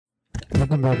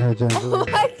Welcome back to Jen's. Oh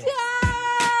my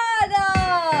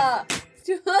god!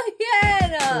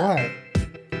 Julian! What?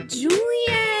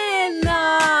 Julian!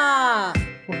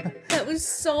 That was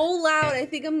so loud. I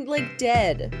think I'm like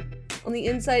dead on the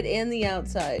inside and the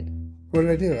outside. What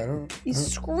did I do? I don't. You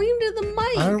screamed at the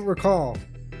mic. I don't recall.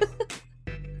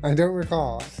 I don't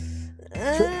recall.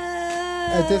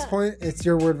 At this point, it's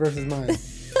your word versus mine.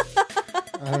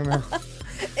 I don't know.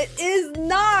 It is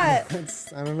not.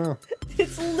 I don't know.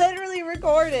 It's literally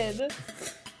recorded.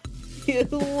 You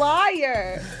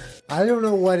liar. I don't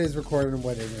know what is recorded and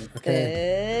what isn't.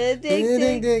 Okay. Ding,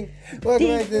 ding, ding. Welcome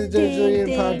back to the Judge Julian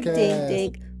podcast. Ding,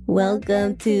 ding.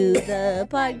 Welcome to the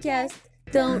podcast.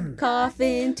 Don't cough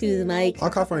into the mic. I'll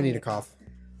cough when I need a cough.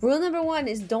 Rule number 1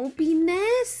 is don't be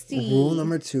nasty. Rule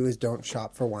number 2 is don't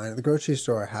shop for wine at the grocery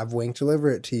store. Have Wink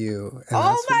deliver it to you. And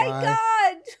oh my god!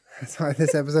 That's why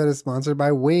this episode is sponsored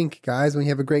by Wink. Guys, when you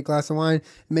have a great glass of wine, it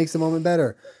makes the moment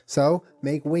better. So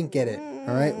make Wink get it.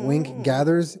 All right? Wink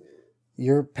gathers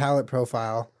your palate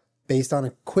profile based on a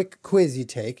quick quiz you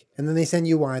take, and then they send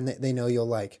you wine that they know you'll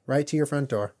like right to your front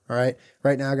door. All right?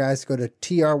 Right now, guys, go to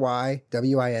TRYWINC.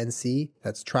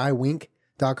 That's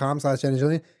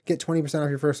trywink.com/JennaJulian. Get 20% off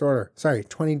your first order. Sorry,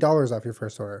 $20 off your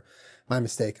first order. My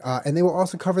mistake. And they will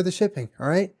also cover the shipping. All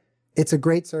right? It's a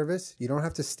great service. You don't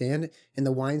have to stand in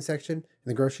the wine section in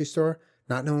the grocery store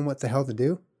not knowing what the hell to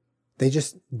do. They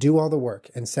just do all the work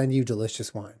and send you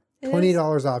delicious wine.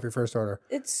 $20 off your first order.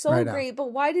 It's so right great,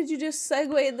 but why did you just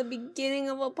segue at the beginning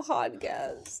of a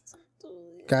podcast?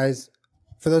 Guys,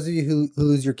 for those of you who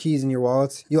lose your keys and your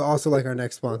wallets, you'll also like our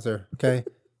next sponsor, okay?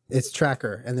 It's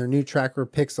Tracker and their new Tracker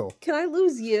Pixel. Can I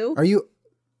lose you? Are you?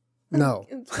 No.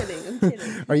 I'm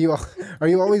kidding. Are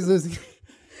you always losing?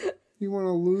 You want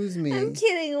to lose me? I'm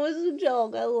kidding. It was a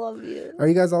joke. I love you. Are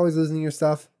you guys always losing your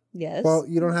stuff? Yes. Well,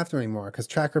 you don't have to anymore because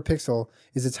Tracker Pixel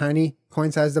is a tiny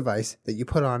coin-sized device that you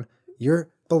put on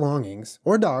your belongings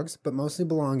or dogs, but mostly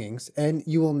belongings, and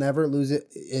you will never lose it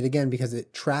again because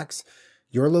it tracks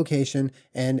your location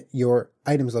and your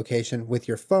item's location with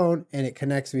your phone, and it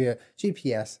connects via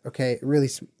GPS. Okay, really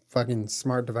fucking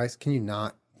smart device. Can you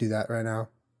not do that right now?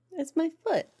 It's my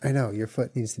foot. I know your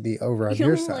foot needs to be over on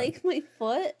your side. You don't like my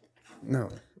foot? No,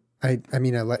 I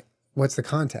mean I like. What's the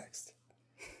context?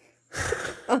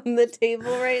 On the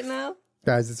table right now?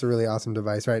 Guys, it's a really awesome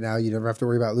device right now. You never have to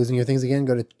worry about losing your things again.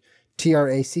 Go to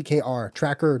TRACKR,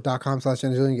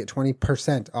 tracker.com/JennaJulian and get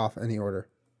 20% off any order.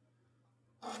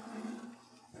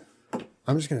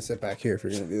 I'm just going to sit back here if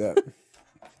you're going to do that.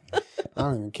 I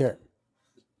don't even care.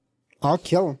 I'll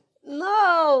kill him.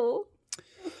 No.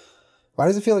 Why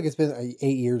does it feel like it's been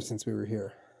 8 years since we were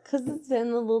here? Because it's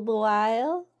been a little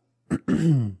while.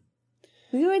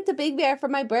 We went to Big Bear for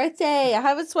my birthday. I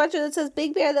have a sweatshirt that says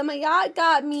Big Bear that my yacht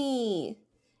got me.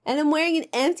 And I'm wearing an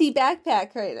empty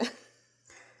backpack right now.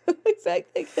 My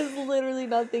backpack has literally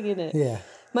nothing in it. Yeah.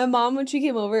 My mom, when she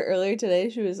came over earlier today,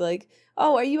 she was like,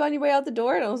 oh, are you on your way out the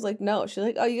door? And I was like, no. She's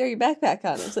like, oh, you got your backpack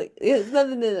on. I was like, yeah, there's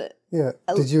nothing in it. Yeah.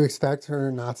 Did you expect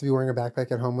her not to be wearing a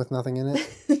backpack at home with nothing in it?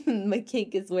 My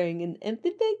kink is wearing an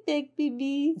empty backpack,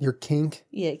 baby. Your kink?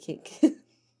 Yeah, kink.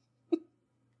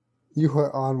 You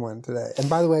were on one today. And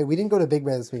by the way, we didn't go to Big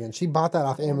Bear this weekend. She bought that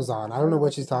off Amazon. I don't know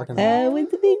what she's talking about. I went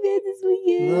to Big Bear this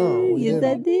weekend. No, yes, didn't.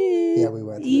 I did. Yeah, we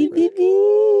went to Big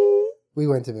Bear. We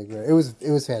went to Big Bear. It was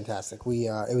fantastic.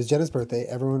 It was Jenna's birthday.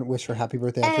 Everyone wished her happy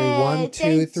birthday on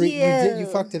 3. 1, 2, 3. You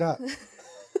fucked it up.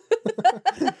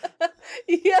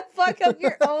 You fuck up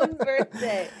your own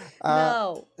birthday.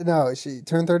 No, she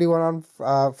turned 31 on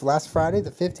last Friday,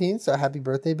 the 15th. So happy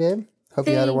birthday, babe. Hope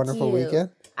you had a wonderful weekend.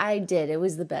 I did. It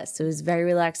was the best. It was very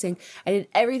relaxing. I did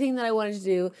everything that I wanted to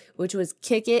do, which was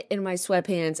kick it in my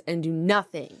sweatpants and do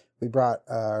nothing. We brought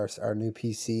our new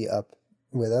PC up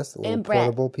with us, the little Brett.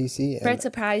 portable PC. Brett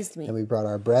surprised me. And we brought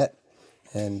our Brett.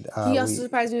 And he also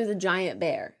surprised me with a giant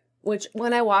bear, which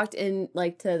when I walked in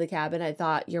to the cabin, I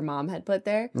thought your mom had put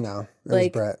there. No, it was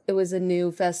Brett. It was a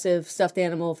new festive stuffed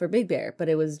animal for Big Bear, but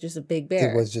it was just a big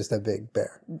bear. It was just a big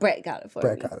bear. Brett got it for me.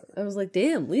 Brett got it. I was like,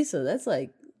 damn, Lisa, that's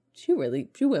she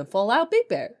went full out Big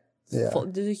Bear. Yeah.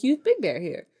 There's a huge Big Bear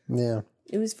here. Yeah.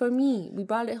 It was for me. We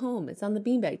brought it home. It's on the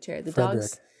beanbag chair. His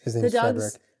name's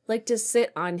Frederick. Like to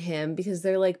sit on him because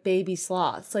they're like baby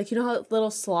sloths. Like, you know how little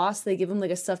sloths, they give them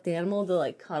like a stuffed animal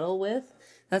to cuddle with?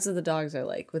 That's what the dogs are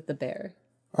like with the bear.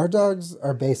 Our dogs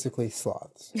are basically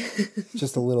sloths.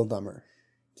 Just a little dumber.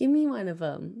 Give me one of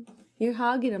them. You're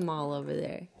hogging them all over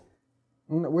there.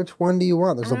 Which one do you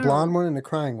want? There's a blonde one and a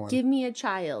crying one. Give me a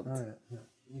child. All right. Yeah.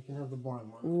 You can have the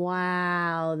blonde one.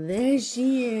 Wow, there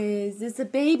she is. It's a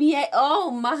baby.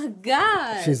 Oh my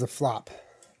God. She's a flop.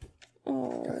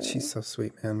 Oh. God, she's so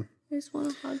sweet, man. I just want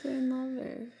to hug her and love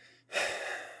her.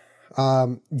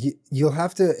 You'll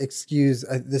have to excuse,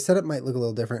 the setup might look a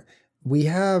little different.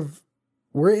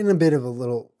 We're in a bit of a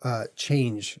little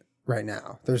change right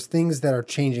now. There's things that are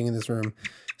changing in this room.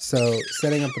 So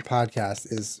setting up the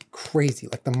podcast is crazy.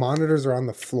 Like the monitors are on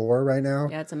the floor right now.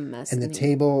 Yeah, it's a mess. And the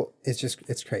table is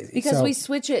it's crazy. Because we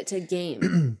switch it to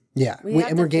game. Yeah.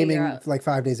 We're gaming like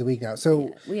 5 days a week now.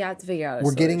 So we have to figure out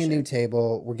we're getting a new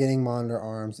table. We're getting monitor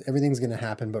arms. Everything's going to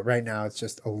happen. But right now it's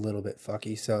just a little bit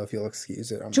fucky. So if you'll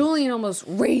excuse it. Julian almost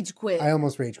rage quit. I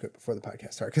almost rage quit before the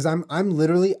podcast started. Because I'm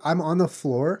on the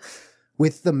floor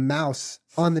with the mouse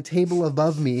on the table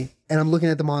above me, and I'm looking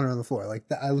at the monitor on the floor. Like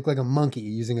I look like a monkey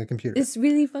using a computer. It's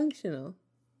really functional.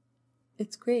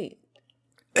 It's great.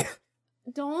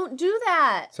 Don't do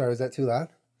that. Sorry, was that too loud?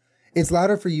 It's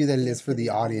louder for you than it is for the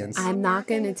audience. I'm not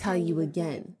going to tell you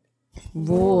again.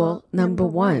 Rule number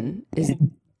 1 is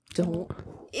don't.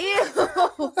 Ew!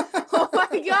 Oh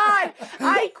my God!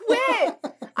 I quit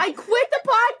the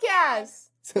podcast.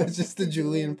 So it's just the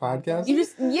Julian podcast?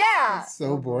 Yeah. It's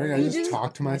so boring. I just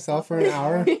talk to myself for an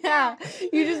hour. Yeah.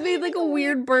 You just made like a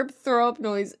weird burp throw up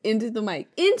noise into the mic.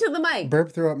 Into the mic.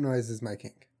 Burp throw up noise is my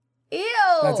kink. Ew.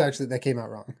 That came out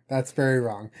wrong. That's very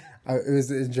wrong. It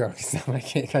was a joke. It's not my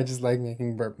kink. I just like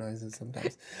making burp noises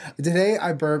sometimes. Today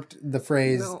I burped the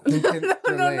phrase. No,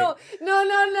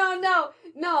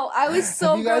 No, I was so.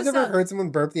 Have you guys ever heard someone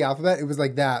burp the alphabet? It was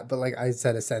like that, but like I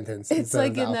said a sentence. It's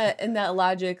like in that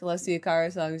Logic Alessia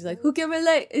Cara song. He's like, "Who can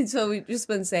relate?" And so we've just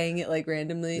been saying it like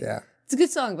randomly. Yeah, it's a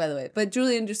good song, by the way. But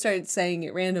Julian just started saying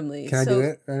it randomly. Can I do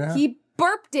it right now? He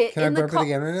burped it. Can I burp it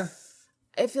again right now?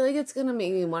 I feel like it's gonna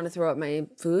make me want to throw up my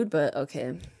food, but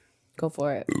okay, go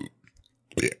for it.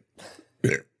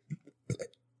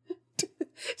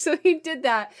 So he did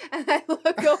that, and I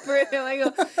look over at him. I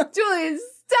go, "Julian,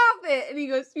 stop it!" And he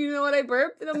goes, "You know what I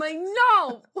burped?" And I'm like,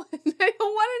 "No, I don't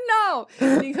want to know."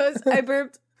 And he goes, "I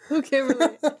burped. Who can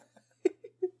relate?"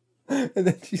 And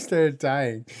then she started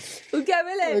dying. Who can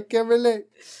relate? Who can relate?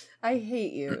 I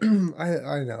hate you.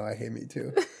 I know. I hate me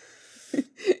too.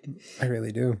 I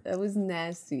really do. That was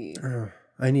nasty.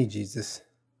 I need Jesus.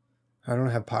 I don't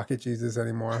have pocket Jesus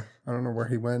anymore. I don't know where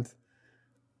he went.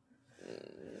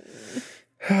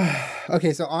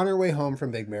 Okay, so on our way home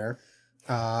from Big Bear,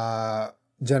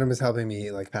 Jenna was helping me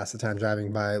like pass the time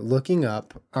driving by looking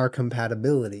up our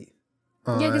compatibility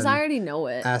on because I already know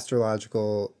it.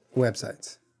 Astrological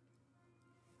websites.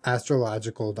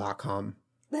 Astrological.com.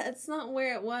 That's not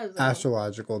where it was.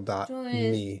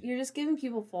 Astrological.me. You're just giving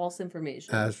people false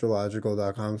information.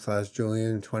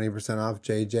 Astrological.com/Julian, 20% off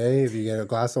JJ if you get a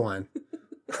glass of wine.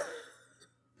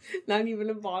 Not even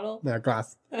a bottle? No,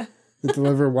 glass. You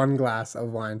deliver 1 glass of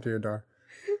wine to your door.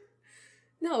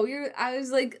 No, I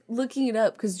was like looking it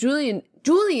up because Julian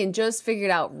just figured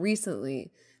out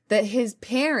recently that his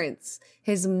parents,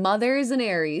 his mother is an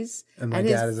Aries and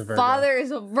his father is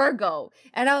a Virgo.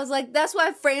 And I was like, that's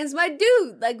why Fran's my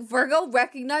dude. Like Virgo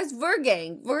recognized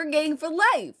Virgang for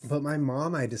life. But my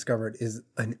mom, I discovered, is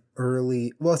an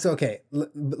early... Well, so okay,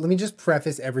 let me just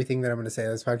preface everything that I'm going to say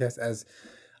on this podcast as...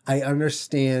 I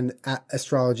understand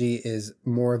astrology is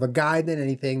more of a guide than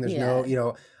anything. There's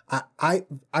no, I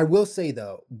will say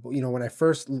though, when I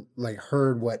first like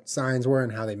heard what signs were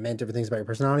and how they meant different things about your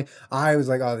personality, I was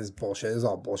like, oh, this is bullshit. This is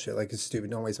all bullshit. Like it's stupid.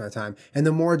 Don't waste my time. And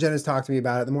the more Jenna's talked to me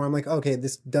about it, the more I'm like, okay,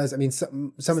 this does. I mean,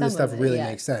 some of this stuff really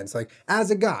makes sense. Like as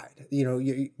a guide,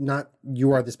 you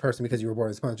are this person because you were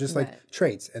born this month, just like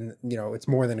traits. And it's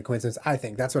more than a coincidence. I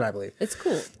think that's what I believe. It's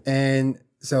cool. And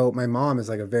so my mom is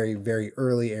like a very, very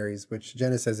early Aries, which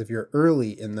Jenna says if you're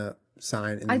early in the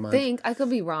sign in the month, I think I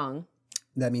could be wrong.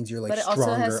 That means you're like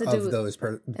stronger of those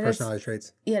personality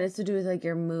traits. Yeah, it has to do with like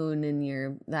your moon and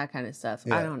your that kind of stuff.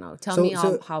 Yeah. I don't know. Tell me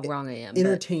how wrong I am.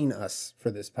 Entertain us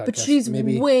for this podcast. But she's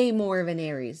way more of an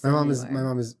Aries. My mom is,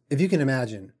 if you can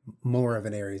imagine, more of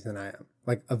an Aries than I am.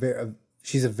 Like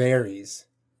she's a Varies.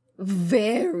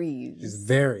 Varies. She's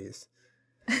Varies.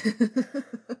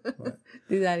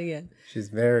 Do that again. She's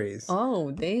Varies.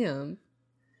 Oh, damn.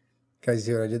 Guys,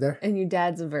 you see what I did there? And your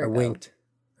dad's a Virgo.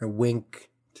 I winked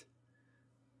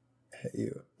at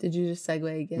you. Did you just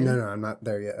segue again? No, I'm not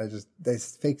there yet. They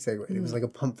fake segue. It was like a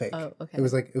pump fake. Oh, okay. It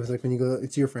was like when you go,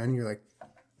 it's your friend, you're like,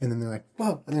 and then they're like,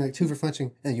 whoa, and they're like 2 for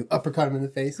flinching, and you uppercut them in the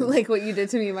face. Like what you did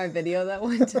to me in my video that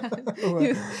one time.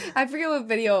 I forget what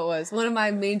video it was. One of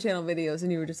my main channel videos,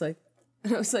 and you were just like,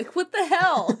 and I was like, what the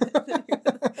hell?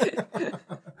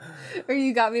 Or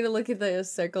you got me to look at the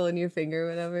circle in your finger or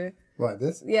whatever. What,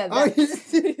 this? Yeah. Oh,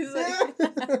 he's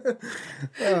like,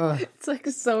 It's like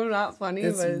so not funny,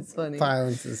 but it's funny.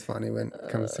 Violence is funny when it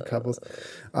comes to couples.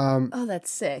 Oh, that's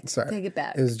sick. Sorry. Take it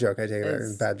back. It was a joke. I take it back. It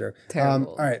was a bad joke.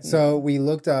 Terrible. All right. So we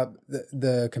looked up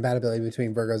the compatibility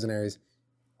between Virgos and Aries.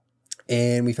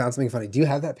 And we found something funny. Do you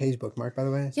have that page bookmarked, by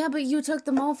the way? Yeah, but you took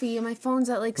the Mophie and my phone's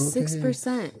at like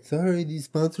 6%. Sorry, these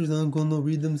sponsors aren't going to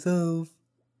read themselves.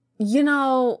 You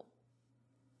know...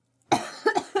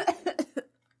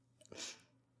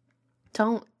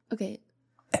 Don't... Okay.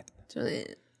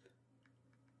 Julian.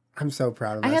 I'm so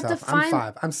proud of I have myself. to find-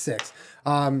 I'm 5. I'm 6.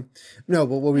 No,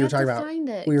 but what we were talking about... Find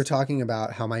it. We were talking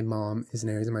about how my mom is an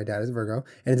Aries and my dad is a Virgo.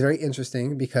 And it's very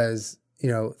interesting because, you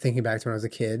know, thinking back to when I was a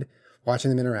kid...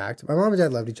 Watching them interact. My mom and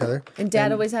dad loved each other. And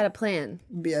dad always had a plan.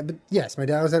 Yeah, but yes, my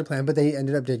dad always had a plan, but they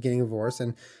ended up getting a divorce.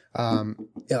 And, you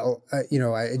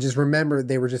know, I just remember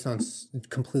they were just on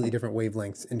completely different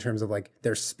wavelengths in terms of like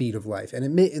their speed of life.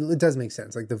 And it does make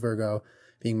sense. Like the Virgo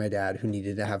being my dad who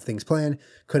needed to have things planned,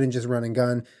 couldn't just run and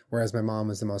gun. Whereas my mom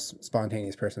was the most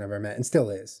spontaneous person I've ever met and still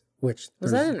is. Which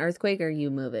was that an earthquake or you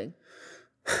moving?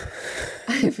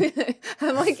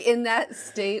 I'm like in that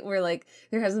state where like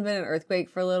there hasn't been an earthquake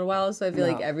for a little while, so I feel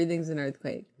like everything's an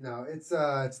earthquake. No, it's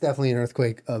definitely an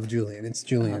earthquake of Julian. It's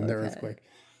Julian, the earthquake.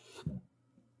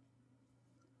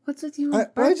 What's with you? I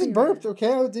just burped,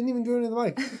 okay? I didn't even do it into the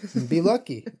mic. Be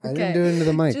lucky. I didn't do it into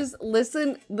the mic. Just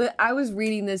listen. I was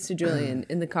reading this to Julian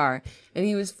in the car, and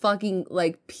he was fucking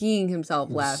like peeing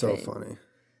himself laughing. So funny.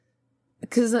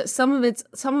 Because some of it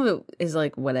is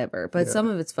like whatever, but some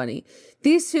of it's funny.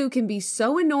 These two can be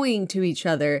so annoying to each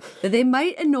other that they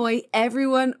might annoy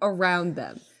everyone around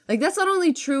them. Like that's not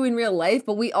only true in real life,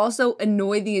 but we also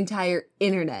annoy the entire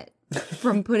internet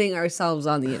from putting ourselves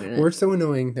on the internet. We're so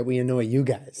annoying that we annoy you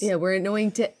guys. Yeah, we're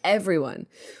annoying to everyone.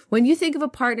 When you think of a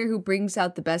partner who brings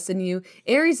out the best in you,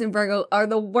 Aries and Virgo are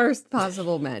the worst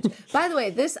possible match. By the way,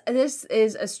 this is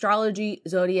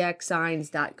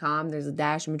astrologyzodiacsigns.com. There's a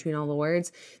dash in between all the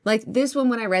words. Like this one,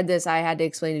 when I read this, I had to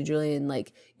explain to Julian,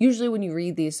 like, usually when you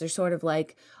read these, they're sort of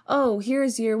like, oh,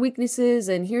 here's your weaknesses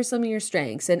and here's some of your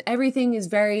strengths. And everything is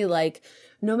very like,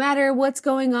 no matter what's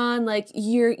going on, like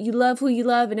you love who you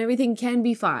love and everything can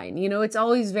be fine. You know, it's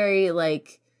always very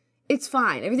like, it's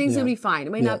fine. Everything's going to be fine.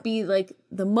 It might not be like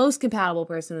the most compatible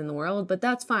person in the world, but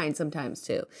that's fine sometimes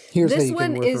too. This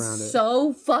one is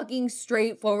so fucking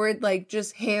straightforward, like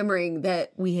just hammering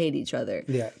that we hate each other.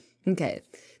 Yeah. Okay.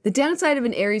 The downside of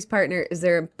an Aries partner is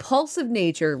their impulsive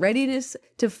nature, readiness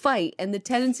to fight, and the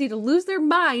tendency to lose their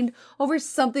mind over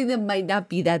something that might not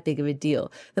be that big of a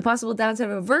deal. The possible downside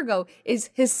of a Virgo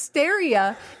is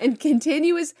hysteria and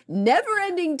continuous,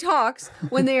 never-ending talks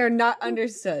when they are not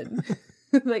understood.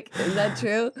 Like, is that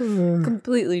true?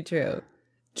 Completely true.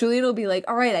 Julian will be like,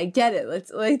 all right, I get it.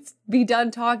 Let's be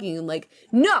done talking. I'm like,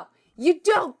 no, you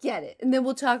don't get it. And then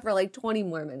we'll talk for like 20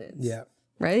 more minutes. Yeah.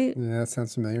 Right? Yeah, that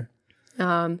sounds familiar.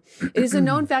 It is a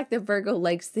known fact that Virgo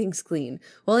likes things clean,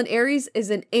 while an Aries is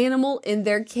an animal in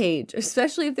their cage,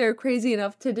 especially if they're crazy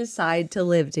enough to decide to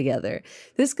live together.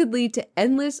 This could lead to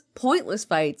endless, pointless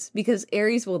fights because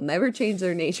Aries will never change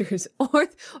their natures or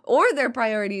their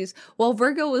priorities, while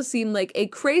Virgo will seem like a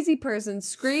crazy person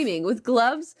screaming with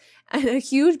gloves and a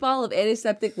huge ball of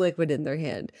antiseptic liquid in their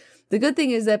hand. The good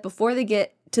thing is that before they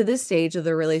get to this stage of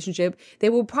their relationship, they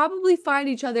will probably find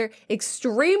each other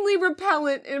extremely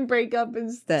repellent and break up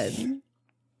instead.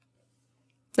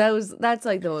 That's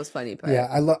like the most funny part. Yeah,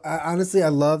 honestly, I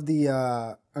love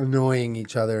the annoying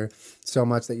each other so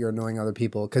much that you're annoying other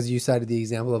people. Because you cited the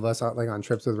example of us like on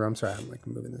trips with Rome. Sorry, I'm like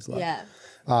moving this low. Yeah.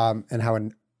 And how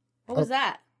what was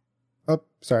that? Oh,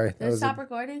 sorry. Did I stop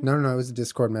recording? No, it was a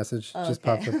Discord message. Just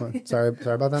popped up. Sorry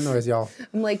about that noise, y'all.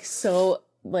 I'm like so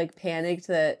like panicked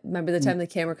that remember the time the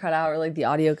camera cut out or like the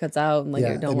audio cuts out and like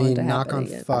I don't want it to happen knock on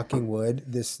again. fucking wood.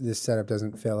 This setup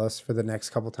doesn't fail us for the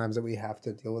next couple times that we have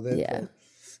to deal with it. Yeah.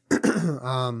 But,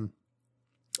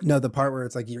 no, the part where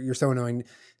it's like you're so annoying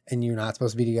and you're not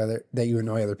supposed to be together that you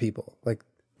annoy other people. Like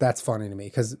that's funny to me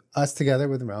because us together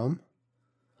with Rome.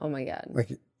 Oh my God.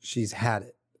 Like she's had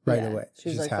it right away.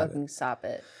 She's like fucking stop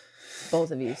it. Both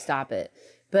of you stop it.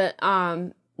 But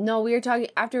no, we were talking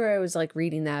after I was like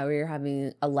reading that, we were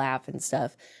having a laugh and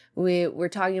stuff. We were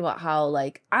talking about how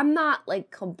like I'm not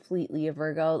like completely a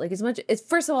Virgo. Like as much it's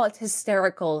first of all, it's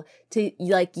hysterical to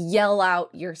like yell out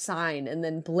your sign and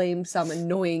then blame some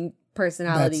annoying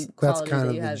personality. That's kind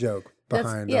of the joke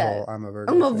behind the whole I'm a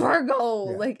Virgo. I'm a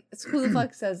Virgo. Yeah. Like who the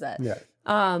fuck says that? Yeah.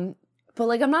 But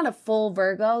like I'm not a full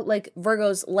Virgo. Like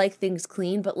Virgos like things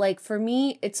clean, but like for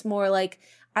me, it's more like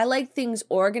I like things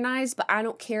organized, but I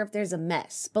don't care if there's a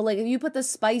mess. But like if you put the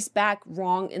spice back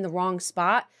wrong in the wrong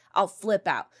spot, I'll flip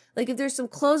out. Like if there's some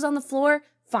clothes on the floor,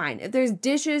 fine. If there's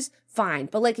dishes, fine.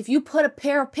 But like if you put a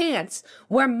pair of pants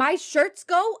where my shirts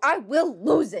go, I will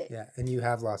lose it. Yeah, and you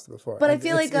have lost it before. But And I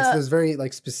feel it's those very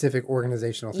like specific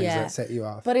organizational things that set you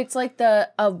off. But it's like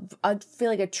I feel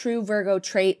like a true Virgo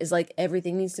trait is like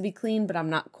everything needs to be clean, but I'm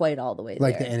not quite all the way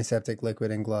like there. the antiseptic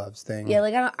liquid and gloves thing. Yeah,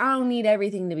 like I don't need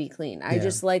everything to be clean. I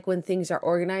just like when things are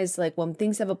organized. Like when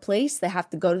things have a place, they have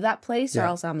to go to that place, or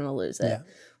else I'm gonna lose it. Yeah.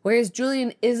 Whereas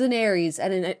Julian is an Aries,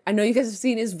 and I know you guys have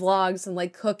seen his vlogs and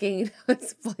like cooking.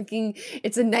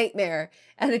 It's a nightmare,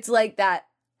 and it's like that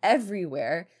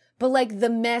everywhere. But like the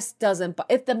mess doesn't.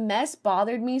 If the mess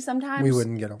bothered me sometimes, we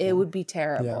wouldn't get along. It would be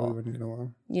terrible. Yeah, we wouldn't get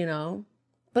along. You know,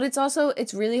 but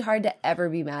it's really hard to ever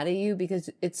be mad at you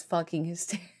because it's fucking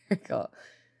hysterical.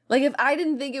 Like if I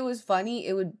didn't think it was funny,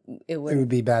 it would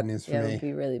be bad news for me. It would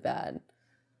be really bad.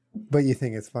 But you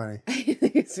think it's funny. I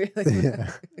think it's really funny.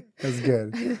 Yeah, that's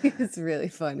good. I think it's really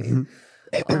funny.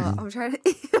 I'm trying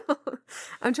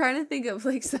to think of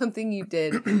like something you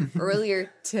did earlier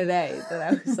today that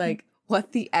I was like,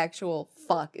 what the actual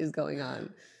fuck is going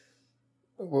on?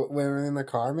 When we were in the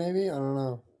car, maybe? I don't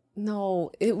know.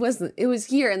 No, it wasn't. It was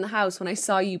here in the house when I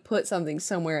saw you put something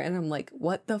somewhere and I'm like,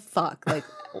 what the fuck? Like,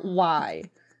 why?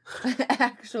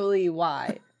 Actually,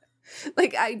 why?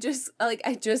 Like I just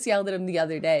yelled at him the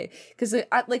other day because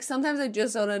like sometimes I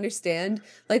just don't understand.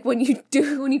 Like when you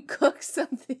cook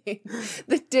something,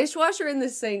 the dishwasher and the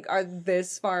sink are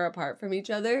this far apart from each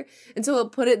other, and so I'll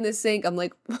put it in the sink. I'm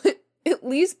like, at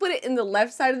least put it in the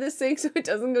left side of the sink so it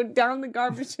doesn't go down the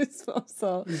garbage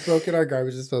disposal. You've broken our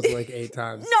garbage disposal like 8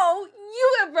 times. No,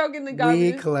 you have broken the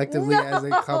garbage. We collectively, as a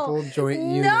couple joint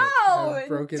unit, have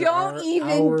broken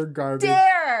our garbage,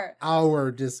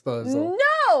 our disposal. No.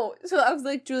 So I was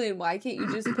like, Julian, why can't you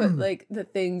just put like the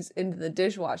things into the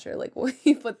dishwasher? Like when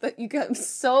you you got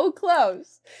so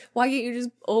close. Why can't you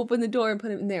just open the door and put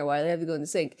them in there? Why do they have to go in the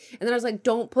sink? And then I was like,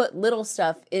 don't put little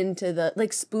stuff into the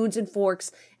like spoons and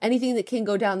forks, anything that can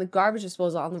go down the garbage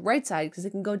disposal on the right side because it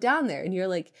can go down there. And you're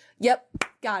like, yep,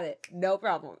 got it, no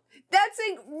problem. That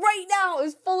sink right now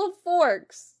is full of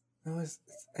forks. No,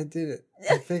 I did it.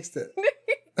 I fixed it.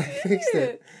 I fixed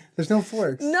it. There's no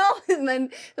forks. No, and then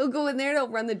he'll go in there and he'll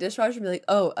run the dishwasher and be like,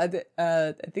 oh, I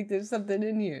think there's something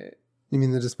in here. You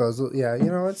mean the disposal? Yeah, you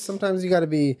know, sometimes you got to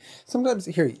be,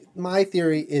 here, my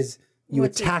theory is you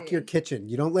attack your kitchen.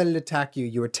 You don't let it attack you.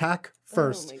 You attack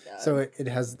first. Oh so it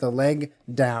has the leg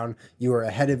down. You are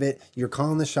ahead of it. You're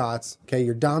calling the shots. Okay,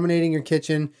 you're dominating your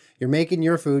kitchen. You're making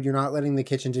your food. You're not letting the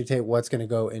kitchen dictate what's going to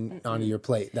go onto your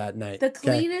plate that night. The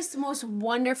cleanest, most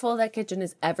wonderful that kitchen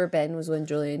has ever been was when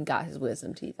Julian got his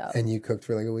wisdom teeth out. And you cooked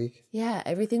for like a week? Yeah,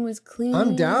 everything was clean.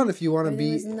 I'm down if you want to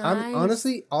be. Nice. I'm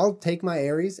honestly, I'll take my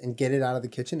Aries and get it out of the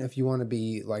kitchen if you want to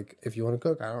be like, if you want to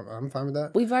cook. I'm fine with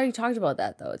that. We've already talked about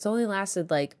that though. It's only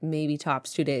lasted like maybe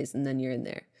tops 2 days and then you're in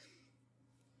there.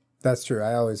 That's true.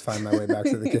 I always find my way back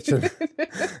to the kitchen.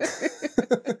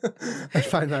 I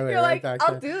find my way right back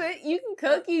I'll do it. You can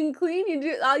cook, you can clean, you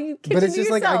do all you kitchen. But it's just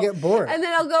yourself. like I get bored. And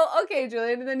then I'll go, okay,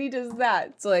 Julian, and then he does that.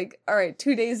 It's like, all right,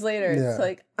 2 days later, it's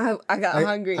like I got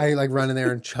hungry. I like run in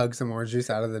there and chug some orange juice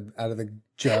out of the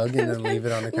jug and then leave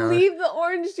it on the counter. Leave the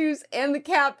orange juice and the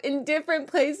cap in different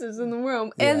places in the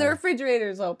room, and the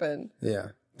refrigerator's open. Yeah.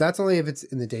 That's only if it's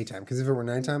in the daytime, because if it were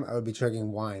nighttime, I would be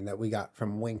chugging wine that we got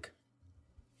from Wink.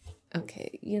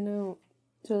 Okay, you know,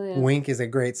 Julian. Wink is a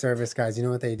great service, guys. You know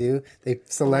what they do? They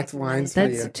select wines for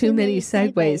you. That's too many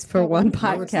segues for one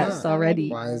podcast already.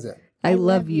 Why is it? I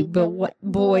love you, but what,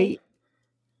 boy?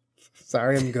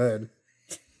 Sorry, I'm good.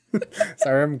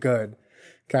 Sorry, I'm good.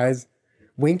 Guys,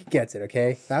 Wink gets it,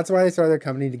 okay? That's why they started their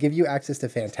company, to give you access to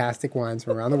fantastic wines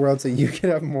from around the world so you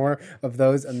can have more of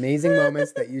those amazing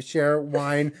moments that you share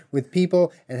wine with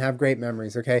people and have great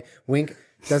memories, okay? Wink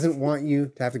doesn't want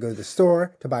you to have to go to the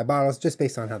store to buy bottles just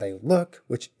based on how they look,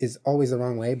 which is always the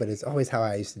wrong way, but it's always how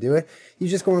I used to do it. You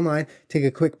just go online, take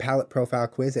a quick palate profile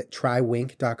quiz at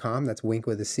trywink.com. That's Wink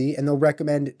with a C. And they'll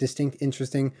recommend distinct,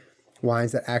 interesting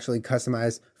wines that actually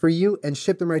customize for you and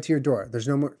ship them right to your door. There's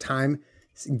no more time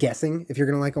guessing if you're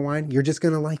going to like a wine. You're just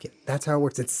going to like it. That's how it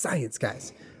works. It's science,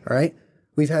 guys. All right?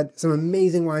 We've had some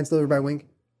amazing wines delivered by Wink,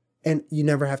 and you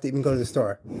never have to even go to the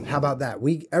store. How about that?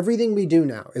 Everything we do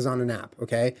now is on an app,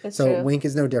 okay? That's so true. Wink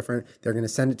is no different. They're going to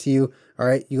send it to you, all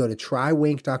right? You go to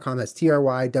trywink.com. That's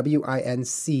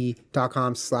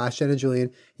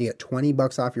trywinc.com/JennaJulian. You get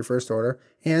 $20 off your first order,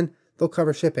 and they'll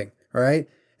cover shipping, all right?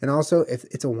 And also, if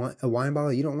it's a wine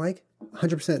bottle you don't like,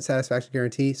 100% satisfaction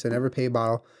guarantee, so never pay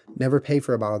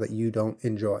for a bottle that you don't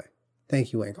enjoy.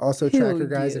 Thank you, Wink. Also, tracker,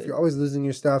 guys, if you're always losing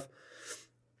your stuff,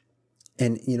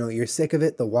 and, you know, you're sick of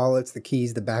it, the wallets, the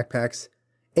keys, the backpacks,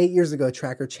 8 years ago,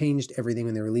 Tracker changed everything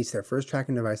when they released their first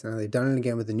tracking device. Now they've done it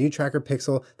again with the new Tracker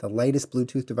Pixel, the latest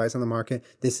Bluetooth device on the market.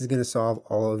 This is going to solve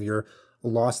all of your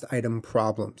lost item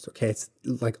problems. Okay, it's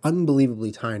like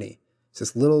unbelievably tiny. It's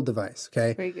this little device.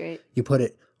 Okay, Very great. you put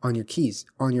it on your keys,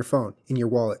 on your phone, in your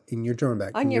wallet, in your drone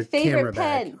bag, On in your your favorite camera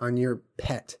bag, pen. on your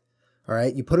pet. All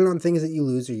right, you put it on things that you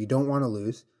lose or you don't want to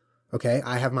lose. Okay,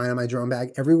 I have mine on my drone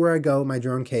bag. Everywhere I go, my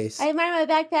drone case. I have mine in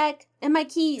my backpack and my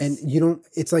keys. And you don't,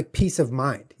 it's like peace of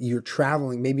mind. You're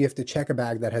traveling. Maybe you have to check a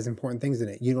bag that has important things in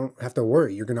it. You don't have to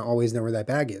worry. You're going to always know where that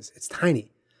bag is. It's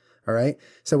tiny. All right.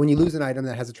 So when you lose an item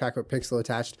that has a Tracker Pixel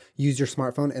attached, use your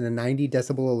smartphone and a 90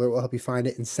 decibel alert will help you find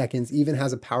it in seconds. Even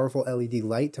has a powerful LED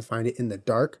light to find it in the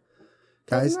dark.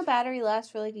 Guys, Doesn't the battery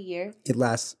last for like a year? it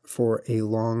lasts for a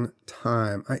long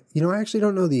time. I actually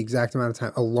don't know the exact amount of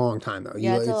time. A long time though.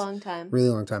 Yeah, it's a long time. Really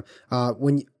long time.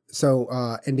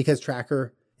 And because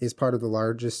Tracker is part of the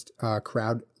largest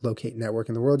crowd locate network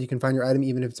in the world, you can find your item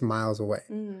even if it's miles away.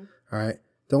 Mm-hmm. All right.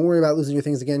 Don't worry about losing your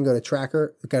things again. Go to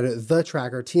Tracker. Go to the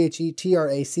Tracker,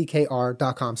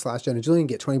 TheTracker.com/Jen and Julian.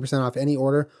 Get 20% off any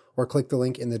order or click the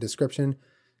link in the description.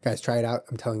 Guys, try it out.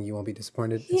 I'm telling you, you won't be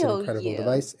disappointed. It's an incredible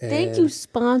device. Thank you,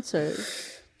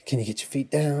 sponsors. Can you get your feet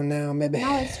down now, maybe?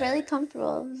 No, it's really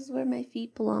comfortable. This is where my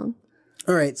feet belong.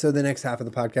 All right, so the next half of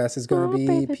the podcast is going to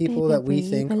be people that we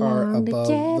think are above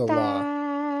the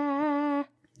law.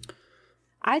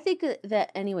 I think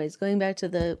that, anyways,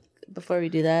 before we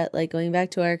do that, like going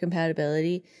back to our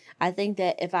compatibility, I think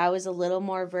that if I was a little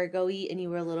more Virgo-y and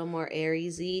you were a little more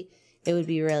Aries-y, it would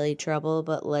be really trouble.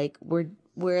 But like we're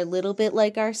a little bit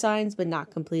like our signs, but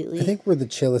not completely. I think we're the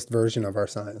chillest version of our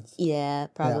signs. Yeah,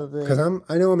 probably. Because I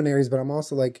know I'm an Aries, but I'm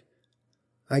also like,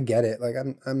 I get it. Like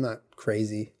I'm not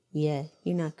crazy. Yeah,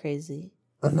 you're not crazy.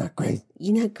 I'm not crazy.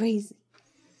 You're not crazy.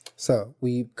 So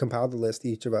we compiled the list,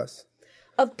 each of us.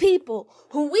 Of people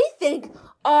who we think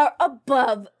are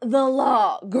above the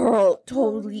law. Girl,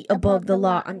 totally above the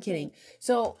law. I'm kidding.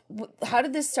 So how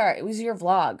did this start? It was your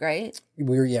vlog, right?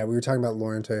 We were talking about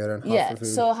Lauren Toyota and Hot for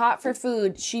Food. So Hot for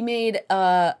Food, she made it's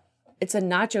a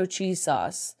nacho cheese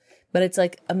sauce, but it's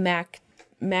like a mac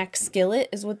skillet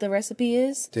is what the recipe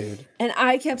is. Dude. And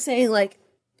I kept saying like,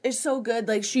 it's so good,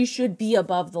 like she should be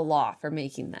above the law for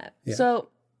making that. Yeah. So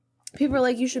people are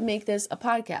like, you should make this a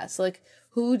podcast. Like,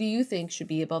 who do you think should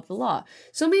be above the law?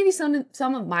 So maybe some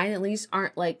of mine at least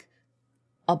aren't like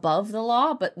above the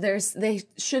law, but they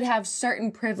should have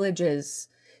certain privileges.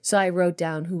 So I wrote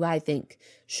down who I think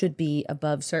should be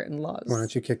above certain laws. Why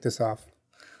don't you kick this off?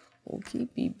 Okay,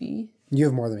 BB. You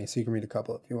have more than me, so you can read a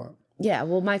couple if you want. Yeah,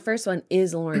 well, my first one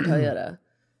is Lauren Toyota.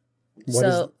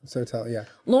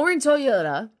 Lauren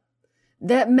Toyota,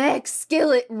 that mac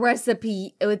skillet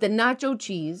recipe with the nacho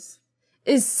cheese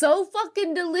is so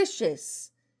fucking delicious.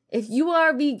 If you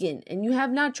are vegan and you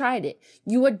have not tried it,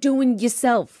 you are doing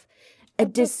yourself a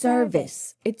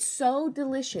disservice. It's so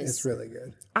delicious. It's really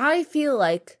good. I feel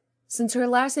like since her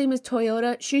last name is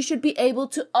Toyota, she should be able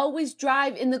to always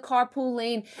drive in the carpool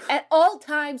lane at all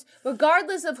times,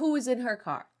 regardless of who is in her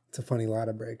car. It's a funny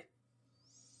Lotta break.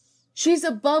 She's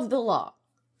above the law.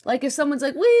 Like if someone's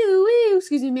like, woo,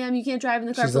 excuse me, ma'am, you can't drive in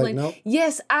the carpool lane. Nope.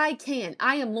 Yes, I can.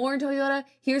 I am Lauren Toyota.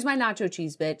 Here's my nacho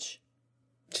cheese, bitch.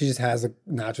 She just has a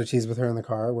nacho cheese with her in the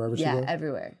car wherever she goes? Yeah,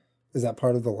 everywhere. Is that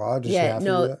part of the law? Does she Yeah, have to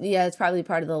do that? yeah, it's probably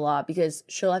part of the law because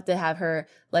she'll have to have her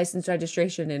license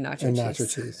registration and nacho And cheese. nacho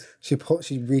cheese.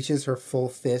 She reaches her full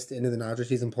fist into the nacho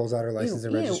cheese and pulls out her license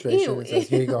and Ew, registration ew, and says,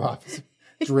 "Here you go, officer."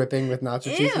 Dripping with nacho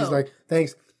cheese. She's Ew. like,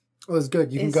 "Thanks. It was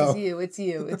good. You can This go." is you. It's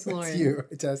you. It's Lauren. It's you.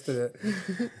 I tested it.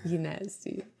 You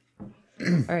nasty. All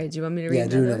right, do you want me to read Yeah,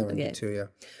 do another another one Okay. too, yeah.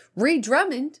 Ree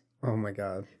Drummond, Oh my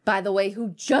God. by the way, who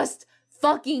just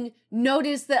fucking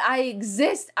noticed that I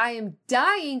exist. I am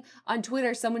dying. On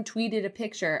Twitter, someone tweeted a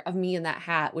picture of me in that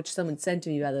hat, which someone sent to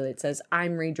me, by the way. It says,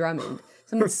 I'm Ree Drummond.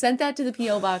 Someone sent that to the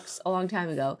P.O. box a long time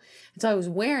ago. And so I was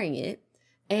wearing it,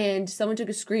 and someone took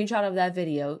a screenshot of that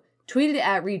video, tweeted it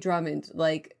at Ree Drummond,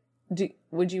 like,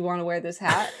 would you want to wear this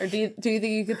hat? Or do you think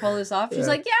you could pull this off? She's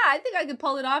like, yeah, I think I could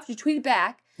pull it off. She tweeted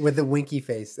back. With the winky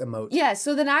face emote. Yeah,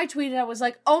 so then I tweeted, I was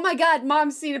like, oh my God,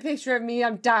 Mom's seen a picture of me,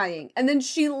 I'm dying. And then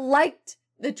she liked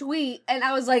the tweet, and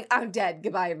I was like, I'm dead.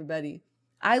 Goodbye, everybody.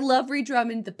 I love Ree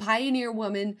Drummond, the pioneer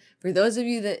woman. For those of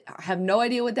you that have no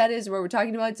idea what that is, what we're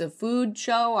talking about, it's a food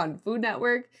show on Food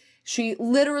Network. She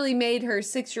literally made her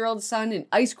 6-year-old son an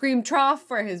ice cream trough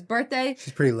for his birthday.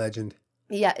 She's pretty legend.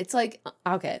 Yeah, it's like,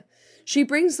 okay. She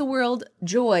brings the world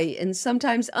joy in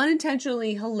sometimes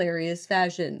unintentionally hilarious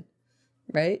fashion.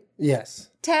 right? Yes.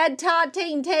 Tad, Todd,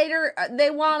 Tate, and Tater, they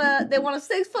want a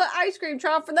 6-foot ice cream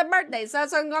truck for their birthday. So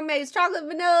that's what I'm gonna make. It's chocolate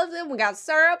vanilla. Then we got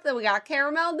syrup. Then we got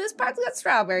caramel. This part's got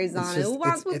strawberries on it. Who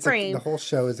wants whipped cream? The whole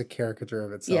show is a caricature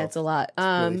of itself. Yeah, it's a lot.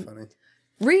 It's really funny.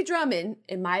 Ree Drummond,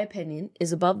 in my opinion,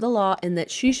 is above the law in that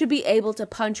she should be able to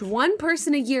punch one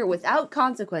person a year without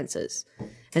consequences.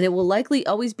 And it will likely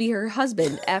always be her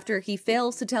husband after he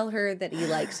fails to tell her that he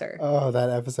likes her. Oh,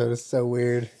 that episode is so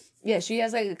weird. Yeah, she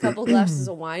has like a couple glasses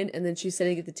of wine, and then she's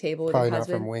sitting at the table with Probably her not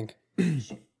husband. from Wink.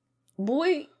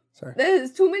 Boy, Sorry.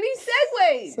 there's too many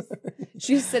segues.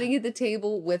 She's sitting at the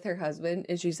table with her husband,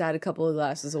 and she's had a couple of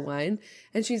glasses of wine,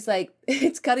 and she's like,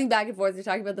 it's cutting back and forth. They're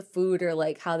talking about the food or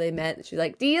like how they met. And she's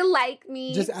like, "Do you like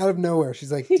me?" Just out of nowhere,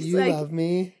 she's like, "Do you like, love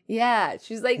me?" Yeah,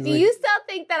 she's like, He's "Do like- you still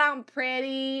think that I'm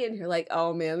pretty?" And you're like,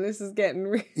 "Oh man, this is getting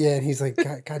real." Yeah, and he's like,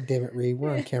 God damn it, Ree, we're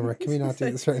on camera. Can we not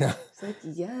do this right now?" It's like,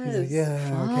 yes. He's like, "Yeah,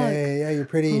 fuck. okay, yeah, you're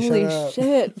pretty. Holy shut up."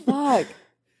 shit, fuck.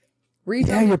 Ree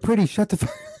Yeah, you're pretty. Shut the fuck.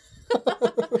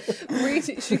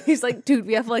 He's like, "Dude,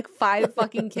 we have like 5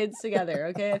 fucking kids together.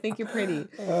 Okay, I think you're pretty."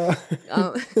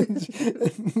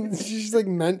 She's like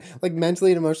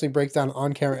mentally and emotionally breaks down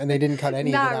on camera, and they didn't cut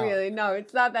any of it Not out. really. No,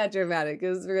 it's not that dramatic. It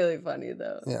was really funny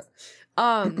though. Yeah.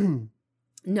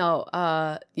 No.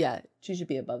 Yeah, she should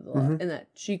be above the law in that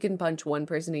she can punch one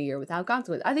person a year without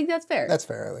consequence. I think that's fair. That's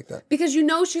fair. I like that. Because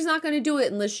she's not going to do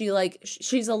it unless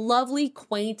she's a lovely,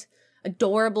 quaint,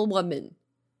 adorable woman.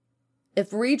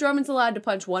 If Ree Drummond's allowed to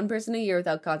punch one person a year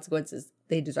without consequences,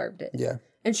 they deserved it. Yeah.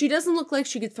 And she doesn't look like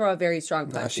she could throw a very strong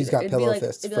punch. Nah, she's either. got It'd be pillow like-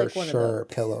 fists it'd be for like one of sure. those.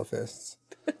 Pillow fists.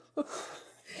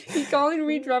 You calling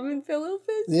Ree Drummond pillow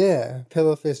fist? Yeah,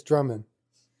 pillow fist drumming.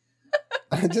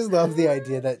 I just love the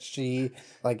idea that she,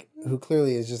 like, who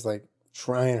clearly is just like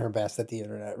trying her best at the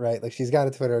internet, right? Like, she's got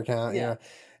a Twitter account, you Yeah. know,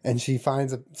 and she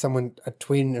finds someone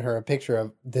tweeting her a picture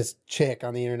of this chick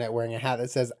on the internet wearing a hat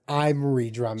that says, "I'm Ree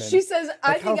Drummond." She says,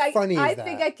 Like, how funny I is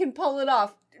think that? I can pull it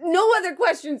off. No other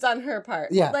questions on her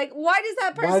part. Yeah. Like, why does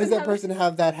that person Why does that have- person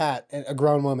have that hat? And a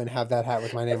grown woman have that hat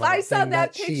with my name If on it, I saw saying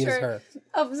that she is picture her.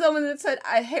 of someone that said,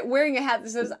 wearing a hat that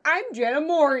says, "I'm Jenna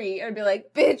Mori," I'd be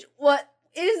like, "Bitch, what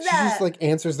is She that?" just like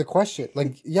answers the question.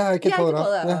 Like, yeah, I can Yeah, I pull can it off.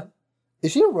 pull that Yeah. off.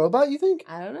 Is she a robot, you think?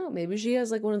 I don't know. Maybe she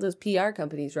has like one of those PR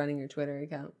companies running her Twitter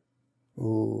account.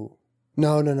 Ooh.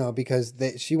 No, because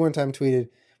she one time tweeted,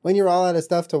 "When you're all out of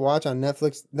stuff to watch on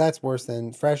Netflix, that's worse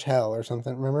than Fresh Hell," or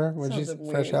something. Remember when she said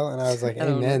Something Fresh weird. Hell? And I was like, I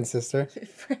don't "Amen, know. sister.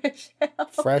 Fresh hell.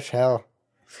 Fresh Hell.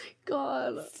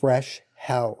 God. Fresh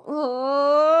Hell."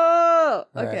 Oh.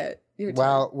 All Okay. right. Your turn.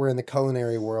 While we're in the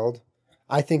culinary world,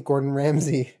 I think Gordon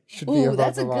Ramsay should be Ooh, above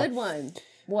that's the a law. good one.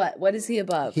 What is he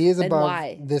above? He is And above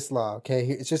why? this law, okay?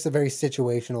 It's just a very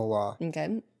situational law,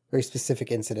 Okay. very specific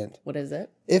incident. What is it?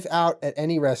 If out at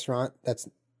any restaurant,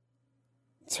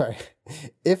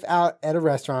 if out at a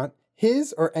restaurant,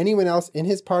 his or anyone else in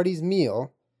his party's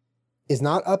meal is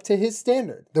not up to his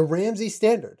standard, the Ramsay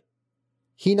standard,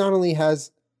 he not only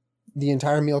has the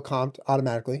entire meal comped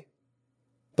automatically,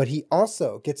 but he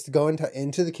also gets to go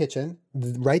into the kitchen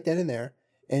right then and there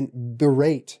and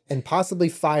berate and possibly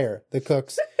fire the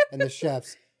cooks and the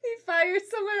chefs He fired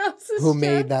someone else's who chef.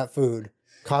 made that food,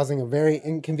 causing a very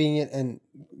inconvenient and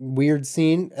weird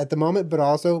scene at the moment, but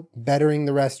also bettering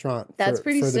the restaurant. That's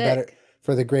pretty sick.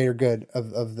 For the greater good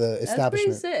of the That's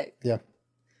establishment. pretty sick. Yeah.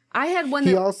 I had one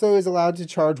He that also is allowed to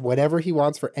charge whatever he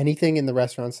wants for anything in the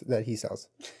restaurants that he sells.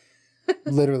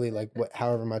 Literally, like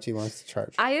however much he wants to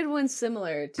charge. I had one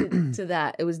similar to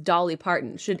that. It was Dolly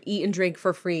Parton. Should eat and drink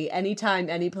for free anytime,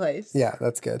 any place. Yeah,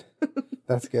 that's good.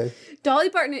 That's good. Dolly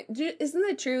Parton, isn't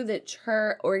it true that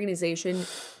her organization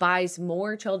buys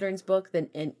more children's books than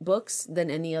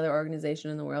any other organization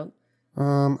in the world?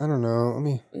 I don't know. Let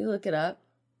me. You look it up.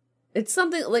 It's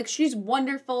something like she's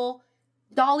wonderful.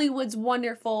 Dollywood's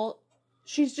wonderful.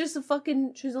 She's just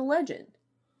she's a legend.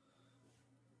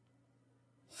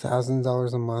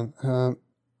 $1,000 a month.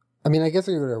 I mean, I guess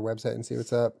I can go to her website and see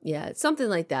what's up. Yeah, it's something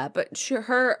like that. But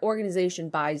her organization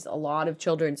buys a lot of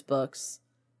children's books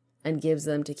and gives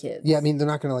them to kids. Yeah, I mean, they're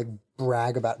not going to like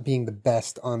brag about being the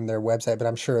best on their website, but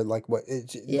I'm sure like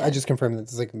Yeah. I just confirmed that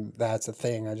it's like that's a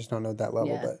thing. I just don't know that level,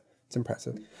 Yeah. but it's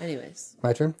impressive. Anyways,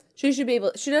 My turn. she should be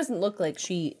able. She doesn't look like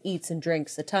she eats and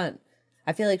drinks a ton.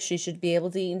 I feel like she should be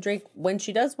able to eat and drink when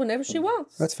she does, whenever she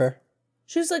wants. That's fair.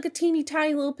 She's like a teeny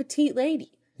tiny little petite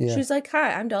lady. Yeah. She's like,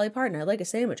 "Hi, I'm Dolly Parton. I'd like a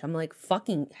sandwich." I'm like,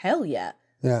 "Fucking hell yeah.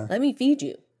 Yeah. Let me feed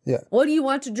you. Yeah. What do you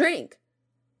want to drink?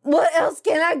 What else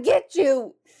can I get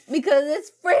you? Because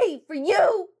it's free for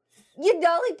you. You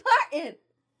Dolly Parton.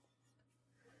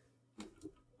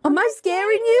 Am I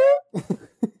scaring you?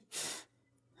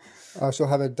 She'll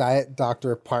have a Diet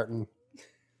Dr. Parton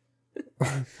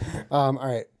All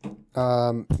right.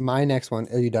 My next one.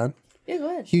 Are you done? Yeah, go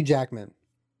ahead. Hugh Jackman.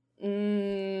 I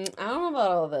don't know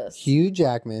about all this. Hugh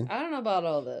Jackman I don't know about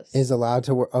all this. is allowed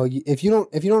to work. Oh, if you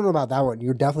don't know about that one,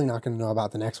 you're definitely not going to know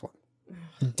about the next one.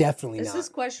 Definitely This not. is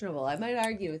questionable. I might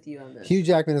argue with you on this. Hugh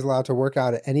Jackman is allowed to work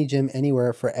out at any gym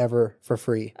anywhere forever for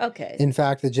free. Okay. In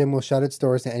fact, the gym will shut its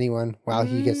doors to anyone while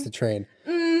he gets to train.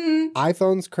 Mm,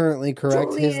 iPhones currently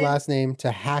correct his Julian. last name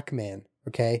to Hackman.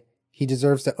 Okay, he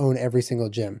deserves to own every single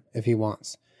gym if he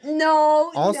wants.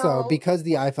 no. Also, no. because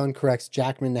the iPhone corrects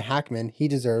Jackman to Hackman, he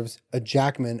deserves a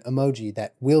Jackman emoji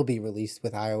that will be released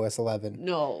with iOS 11.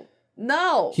 No.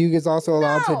 No. Hugh is also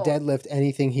allowed No. to deadlift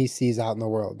anything he sees out in the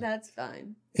world. That's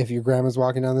fine. If your grandma's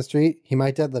walking down the street, he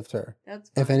might deadlift her. That's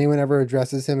fine. If anyone ever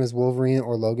addresses him as Wolverine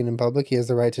or Logan in public, he has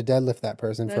the right to deadlift that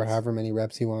person for That's- however many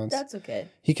reps he wants. That's okay.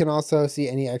 He can also see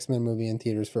any X-Men movie in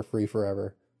theaters for free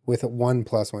forever with a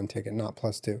 1+1 ticket, not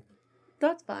 +2.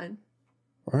 That's fine.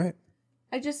 All right.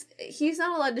 He's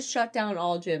not allowed to shut down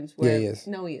all gyms. Yeah, he is.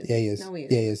 No, he is. Yeah, he is. No, he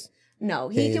is. Yeah, he is. No,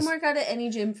 Yeah, he he can is. work out at any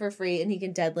gym for free and he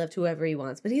can deadlift whoever he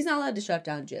wants, but he's not allowed to shut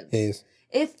down gyms. Yeah, he is.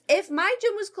 If my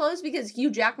gym was closed because Hugh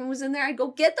Jackman was in there, I'd go,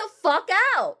 get the fuck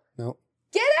out. No.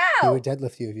 Get He out. would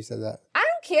deadlift you if you said that. I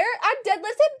don't care. I'd deadlift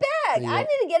him back. No, you I won't.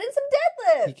 need to get in some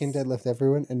deadlifts. He can deadlift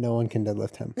everyone, and no one can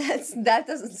deadlift him. That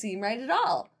doesn't seem right at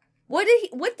all. What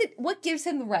gives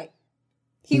him the right?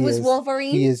 He He was is-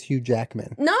 Wolverine? He is Hugh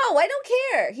Jackman. No, I don't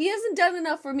care. He hasn't done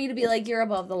enough for me to be like, you're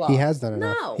above the law. He has done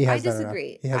enough. No, He has I done enough.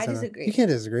 disagree. He has I done enough. disagree. You can't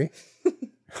disagree.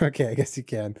 Okay, I guess you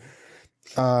can.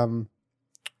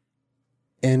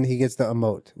 And he gets the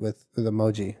emote with the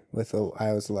emoji with the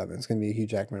iOS 11. It's going to be a Hugh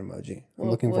Jackman emoji. I'm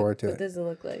looking forward to What it. does it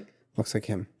look like? Looks like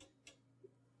him.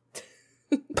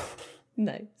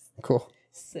 Nice. Cool.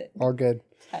 Sick. All good.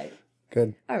 Tight.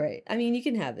 Good. All right. I mean, you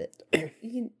can have it.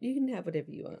 You can have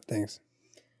whatever you want. Thanks.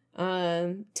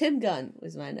 Tim Gunn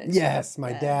was my next. Yes, one.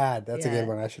 my Yeah. dad. That's a Yeah. good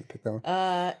one. I should pick that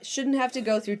one. Shouldn't have to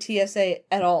go through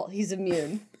TSA at all. He's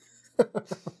immune.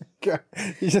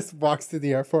 He just walks through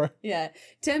the airport. Yeah.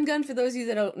 Tim Gunn, for those of you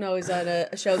that don't know, is on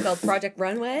a show called Project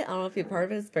Runway. I don't know if you've heard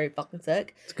of it. It's very fucking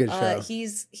sick. It's a good show.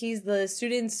 He's the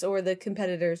students or the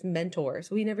competitors' mentor.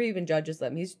 So he never even judges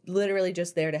them. He's literally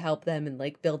just there to help them and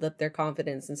like build up their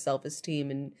confidence and self-esteem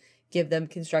and give them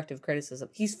constructive criticism.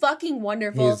 He's fucking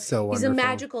wonderful. He is so He's a wonderful.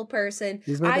 magical person.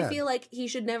 He's my I dad. feel like he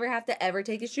should never have to ever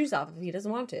take his shoes off if he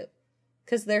doesn't want to.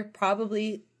 Because they're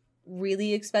probably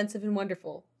really expensive and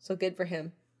wonderful. So good for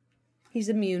him. He's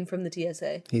immune from the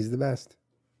TSA. He's the best.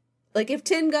 Like if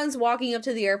Tim Gunn's walking up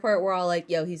to the airport, we're all like,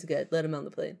 yo, he's good. Let him on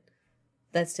the plane.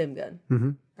 That's Tim Gunn.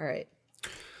 Mm-hmm. All right.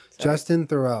 Justin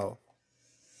Thoreau.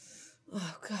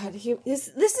 Oh God, this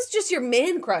is just your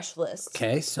man crush list.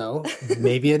 Okay, so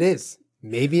maybe it is.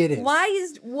 Maybe it is.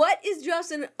 What is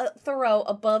Justin Thoreau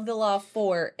above the law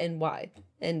for, and why?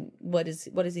 And what does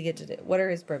he get to do? What are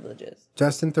his privileges?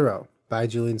 Justin Thoreau by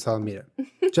Julian Salamita.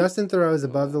 Justin Thoreau is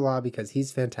above the law because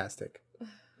he's fantastic.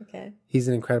 Okay. He's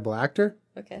an incredible actor,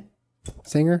 Okay.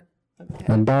 singer, Okay.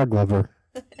 and dog lover.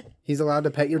 He's allowed to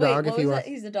pet your Wait, dog what if he was wants.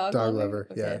 that? He's a dog lover.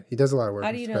 Okay. Yeah, he does a lot of work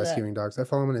How do with you know that? rescuing dogs. I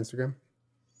follow him on Instagram.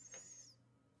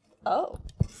 Oh,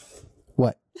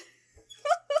 What?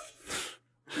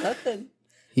 nothing.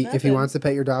 If he Nothing. wants to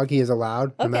pet your dog, he is allowed,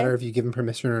 no Okay. matter if you give him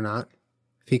permission or not.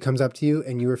 If he comes up to you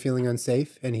and you are feeling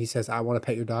unsafe and he says, I want to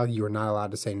pet your dog, you are not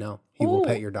allowed to say no. He will Ooh.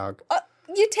 pet your dog.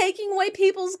 You're taking away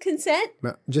people's consent?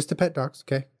 No, just to pet dogs,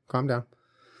 okay? Calm down.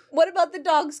 What about the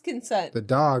dog's consent? The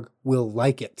dog will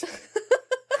like it.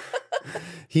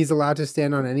 He's allowed to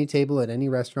stand on any table at any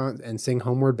restaurant and sing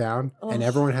Homeward Bound, and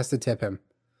everyone has to tip him,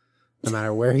 no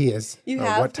matter where he is You or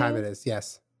have what time to? it is.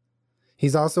 Yes.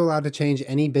 He's also allowed to change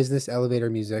any business elevator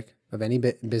music of any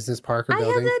business park or I have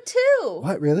building. that too.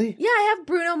 What, really? Yeah, I have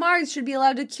Bruno Mars should be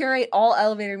allowed to curate all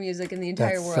elevator music in the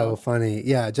entire That's world. so funny.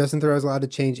 Yeah, Justin Thoreau is allowed to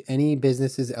change any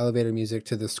business's elevator music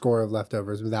to the score of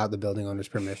Leftovers without the building owner's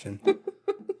permission.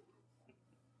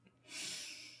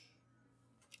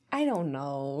 I don't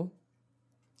know.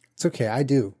 It's okay, I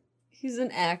do. He's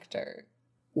an actor.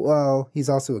 Well, he's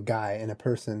also a guy and a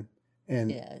person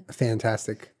and Yeah. a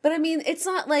fantastic. But I mean, it's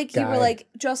not like you Guy. were like,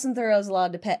 Justin Thoreau's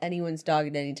allowed to pet anyone's dog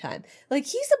at any time. Like,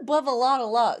 he's above a lot of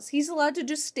laws. He's allowed to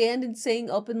just stand and sing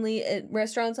openly at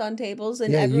restaurants on tables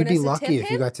and Yeah, everyone you'd be has to lucky tip if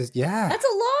him. you got to. Yeah. That's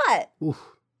a lot. Oof,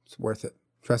 it's worth it.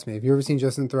 Trust me. Have you ever seen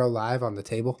Justin Thoreau live on the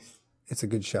table? It's a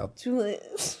good show. It's really-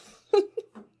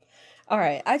 All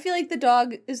right. I feel like the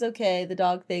dog is okay. The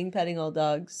dog thing, petting all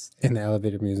dogs, And the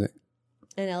elevator music.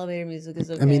 and elevator music is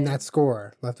okay. I mean, that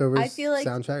score, Leftovers I feel like-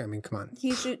 soundtrack. I mean, come on.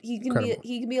 he can Incredible.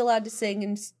 be allowed to sing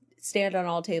and stand on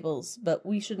all tables, but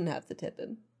we shouldn't have to tip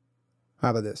him. How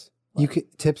about this?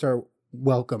 Tips are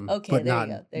welcome, Okay, but there you not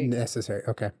go, there you go. necessary.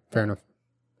 Okay, fair enough.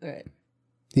 All right.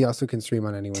 He also can stream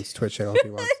on anyone's Twitch channel if he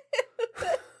wants.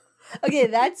 Okay,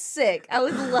 that's sick. I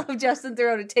would love Justin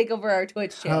Theroux to take over our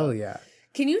Twitch channel. Hell yeah.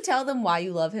 Can you tell them why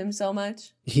you love him so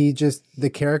much? He just, the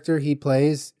character he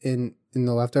plays in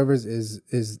The Leftovers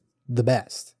is the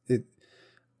best.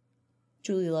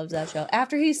 Julie loves that show.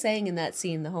 After he sang in that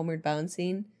scene, the Homeward Bound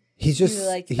scene, He's just you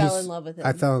like fell in love with him.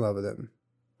 I fell in love with him.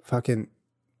 Fucking,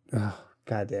 oh,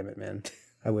 God damn it, man.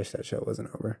 I wish that show wasn't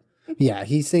over. Yeah,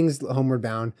 he sings Homeward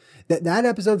Bound. That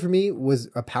episode for me was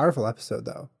a powerful episode,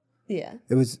 though. Yeah.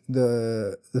 It was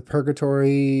the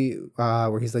Purgatory,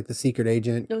 where he's like the secret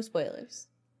agent. No spoilers.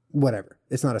 Whatever.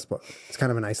 It's not a spoiler. It's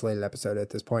kind of an isolated episode at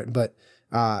this point, but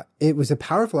it was a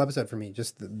powerful episode for me.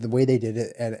 Just the way they did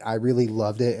it, and I really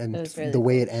loved it. And Really the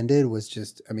way it ended was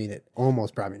just, I mean, it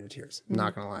almost brought me to tears. I'm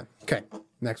not gonna lie. Okay,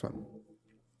 next one.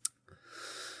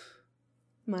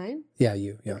 Mine? Yeah,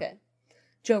 you. Yeah, Okay.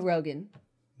 Joe Rogan.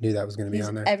 knew that was gonna be He's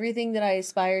on there. everything that I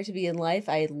aspire to be in life.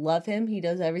 I love him. He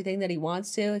does everything that he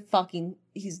wants to.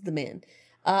 He's the man.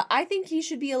 I think he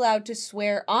should be allowed to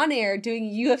swear on air doing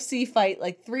a UFC fight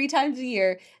like 3 times a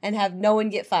year and have no one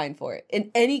get fined for it in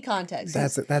any context.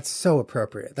 That's so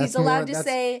appropriate. That's He's allowed more- to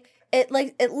say it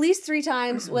like at least 3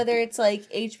 times, whether it's like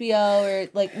HBO or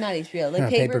like not HBO, like Yeah,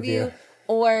 pay-per-view pay-per-view.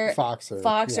 or Fox or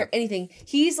or anything.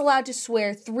 He's allowed to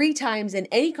swear 3 times in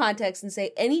any context and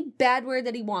say any bad word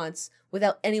that he wants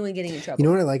without anyone getting in trouble. You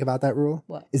know what I like about that rule?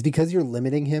 What? Is because you're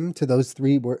limiting him to those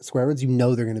 3 swear words. You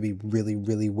know they're going to be really,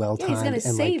 really well timed gonna and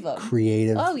save like 'em.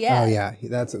 creative. Oh, yeah. Oh yeah.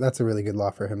 That's a really good law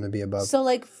for him to be above. So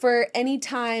like for any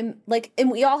time, like,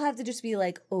 and we all have to just be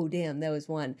like, oh damn, that was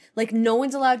one. Like no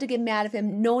one's allowed to get mad at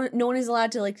him. No one is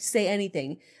allowed to like say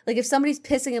anything. Like if somebody's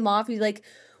pissing him off, he's like,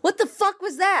 what the fuck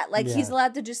was that? Like he's Yeah.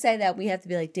 allowed to just say that. We have to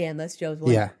be like, damn, that's Joe's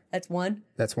one. Yeah. That's one.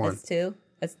 That's one. That's 2.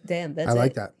 That's damn. That's I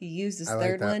like it. that. He used his I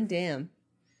like 3rd that. one. Damn.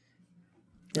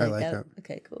 You I like that.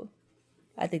 Okay, cool.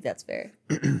 I think that's fair.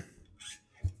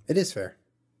 It is fair.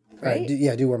 All Right?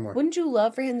 do one more. Wouldn't you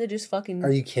love for him to just fucking?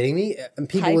 Are you kidding me? And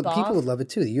people Hype would off? love it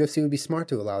too. The UFC would be smart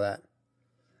to allow that.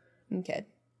 Okay.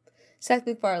 Seth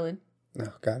MacFarlane.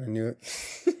 Oh God, I knew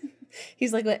it.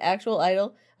 He's like my actual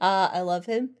idol. I love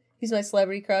him. He's my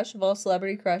celebrity crush of all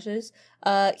celebrity crushes.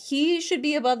 He should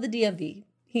be above the DMV.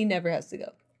 He never has to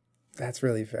go. That's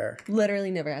really fair.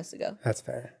 Literally never has to go. That's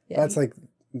fair. Yeah, That's like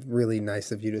really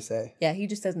nice of you to say. Yeah, he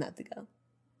just doesn't have to go.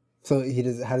 So he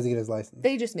does. How does he get his license?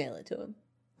 They just mail it to him.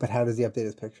 But how does he update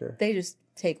his picture? They just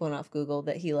take one off Google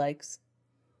that he likes.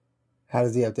 How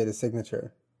does he update his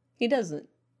signature? He doesn't.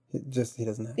 He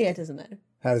doesn't have. Yeah, it doesn't matter.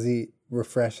 How does he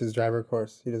refresh his driver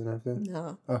course? He doesn't have to.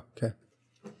 No. Oh, okay.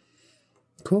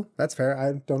 Cool. That's fair.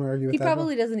 I don't argue with He that. at all.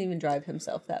 probably doesn't even drive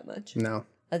himself that much. No.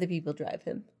 Other people drive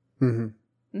him.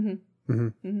 Mm-hmm. Mm-hmm.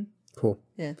 Mm-hmm. Mm-hmm. Cool.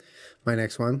 Yeah. My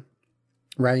next one,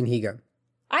 Ryan Higa.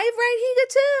 I have Ryan Higa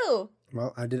too.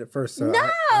 Well, I did it first, so No!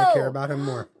 I care about him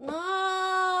more.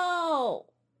 No,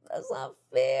 that's not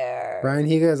fair. Ryan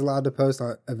Higa is allowed to post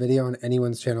a video on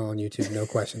anyone's channel on YouTube, no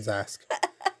questions asked.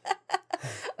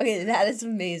 Okay, that is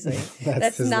amazing. That's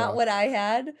That's his not law. what I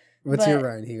had. What's your but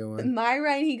Ryan Higa one? My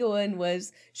Ryan Higa one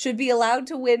was should be allowed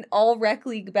to win all rec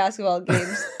league basketball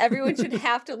games. Everyone should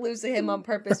have to lose to him on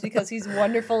purpose because he's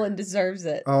wonderful and deserves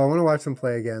it. Oh, I want to watch him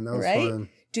play again. That was Right? fun.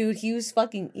 Dude, he was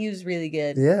really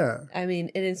good. Yeah. I mean,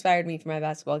 it inspired me for my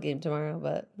basketball game tomorrow,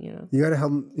 but you know. You got to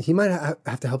help him. He might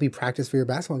have to help you practice for your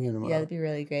basketball game tomorrow. Yeah, that'd be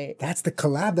really great. That's the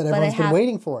collab that I everyone's been have-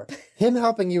 waiting for. Him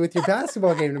helping you with your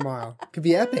basketball game tomorrow. Could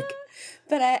be epic.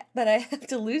 But I have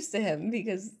to lose to him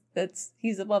because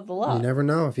he's above the law. You never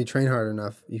know. If you train hard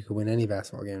enough, you could win any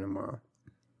basketball game tomorrow.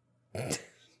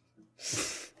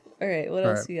 All right, what All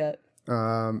else right. you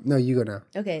got? No, you go now.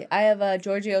 Okay, I have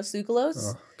Giorgio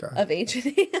Tsoukalos Oh God. of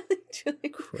Ancient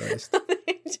Christ.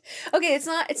 Okay, it's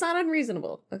not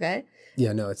unreasonable. Okay,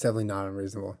 Yeah, no, it's definitely not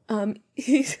unreasonable.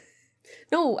 he's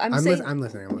no, I'm I'm, saying I'm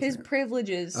listening. his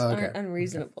privileges Oh, okay. aren't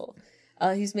unreasonable.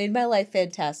 He's made my life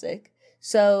fantastic.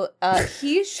 So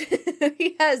he's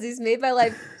made my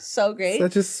life so great.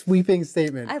 Such a sweeping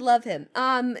statement. I love him.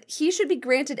 He should be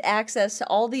granted access to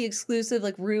all the exclusive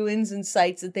like ruins and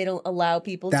sites that they don't allow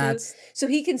people That's- to. So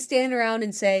he can stand around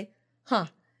and say, "Huh,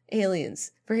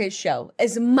 aliens" for his show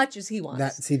as much as he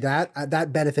wants. that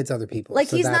benefits other people. Like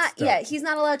So he's that's not dope. he's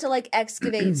not allowed to like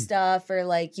excavate stuff or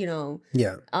like,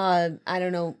 Yeah. I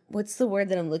don't know, what's the word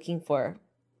that I'm looking for?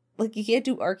 Like you can't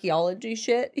do archaeology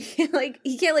shit. He can't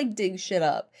like dig shit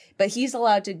up. But he's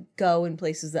allowed to go in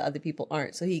places that other people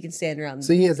aren't. So he can stand around.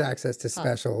 So he has access to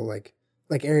special like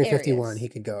Area 51. Areas. He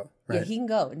could go. Right. Yeah, he can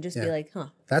go and just be Yeah. like, huh.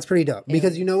 That's pretty dope. Yeah.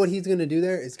 Because you know what he's gonna do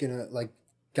there is gonna like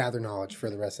gather knowledge for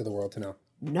the rest of the world to know.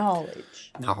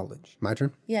 Knowledge. Knowledge. My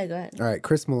turn? Yeah, go ahead. All right,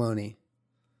 Chris Maloney.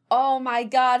 Oh my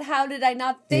God, how did I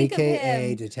not think AKA of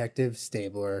him? Detective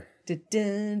Stabler. Dun,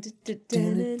 dun, dun,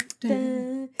 dun, dun,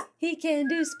 dun. He can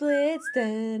do splits.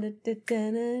 Dun, dun, dun,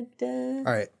 dun, dun.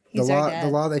 All right. He's our dad. The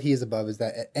law that he is above is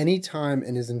that at any time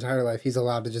in his entire life, he's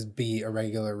allowed to just be a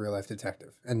regular real life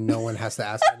detective, and no one has to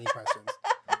ask any questions.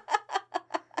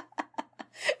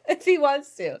 If he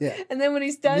wants to. Yeah. And then when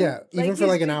he's done. Yeah, even for he's-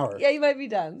 like an hour. Yeah, he might be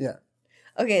done. Yeah.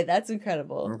 Okay, that's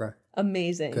incredible. Okay.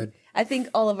 Amazing. Good. I think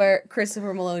all of our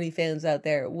Christopher Maloney fans out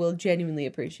there will genuinely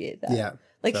appreciate that. Yeah.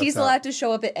 Like That's he's how- allowed to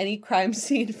show up at any crime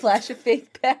scene, flash a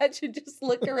fake badge, and just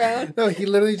look around. No, he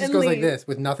literally just And goes like leave. this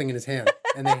with nothing in his hand,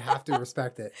 and they have to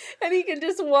respect it. And he can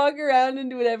just walk around and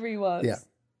do whatever he wants. Yeah.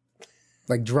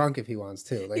 Like drunk if he wants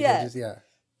to. Like Yeah. yeah.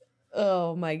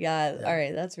 Oh my God. Yeah. All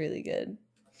right, that's really good.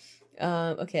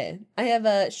 Okay. I have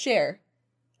a Cher.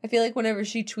 I feel like whenever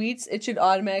she tweets, it should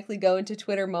automatically go into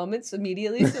Twitter moments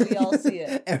immediately so we all see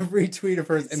it. Every tweet of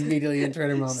hers immediately in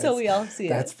Twitter moments. So we all see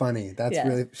That's it. funny. That's Yeah.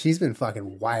 really. She's been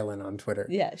fucking wilding on Twitter.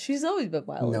 Yeah, she's always been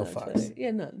wild. No on fucks. Twitter.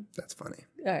 Yeah, none. That's funny.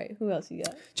 All right, who else you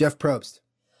got? Jeff Probst.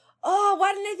 Oh,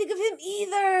 why didn't I think of him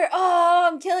either? Oh,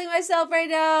 I'm killing myself right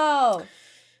now.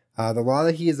 The law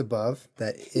that he is above,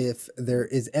 that if there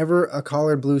is ever a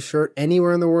collared blue shirt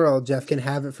anywhere in the world, Jeff can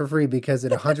have it for free because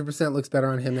it 100% looks better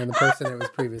on him than the person it was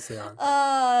previously on.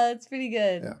 Oh, it's pretty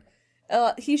good. Yeah.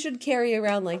 He should carry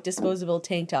around like disposable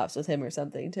tank tops with him or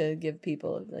something to give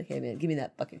people like, hey man, give me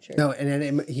that fucking shirt. No, and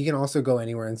then he can also go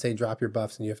anywhere and say, drop your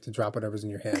buffs, and you have to drop whatever's in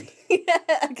your hand.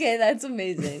 Yeah, okay, that's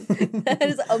amazing. That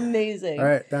is amazing. All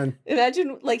right, done.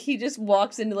 Imagine like he just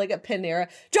walks into like a Panera,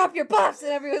 drop your buffs,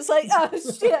 and everyone's like, oh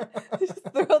shit, just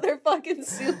throw their fucking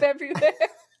soup everywhere.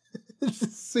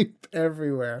 Just soup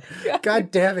everywhere.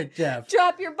 God damn it, Jeff.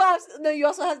 Drop your buffs. No, you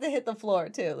also have to hit the floor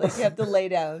too. Like you have to lay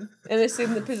down and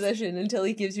assume the position until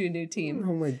he gives you a new team.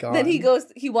 Oh my God. Then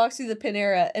he walks through the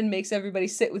Panera and makes everybody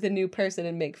sit with a new person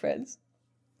and make friends.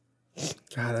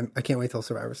 God, I can't wait till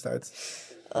Survivor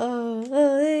starts.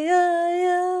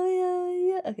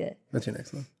 Yeah. Okay. What's your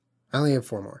next one? I only have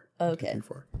 4 more. Okay. 2,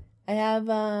 4. I have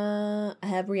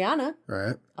Rihanna, All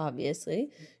right. obviously.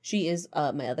 She is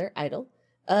my other idol.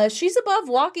 She's above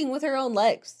walking with her own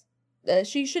legs.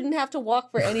 She shouldn't have to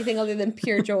walk for anything other than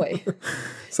pure joy.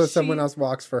 So someone else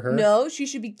walks for her? No, she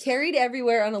should be carried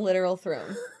everywhere on a literal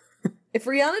throne. If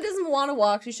Rihanna doesn't want to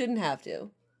walk, she shouldn't have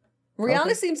to. Rihanna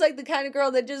Okay. seems like the kind of girl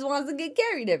that just wants to get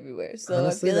carried everywhere. So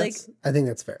Honestly, I feel like I think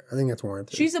that's fair. I think that's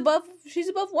warranted. she's above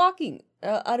walking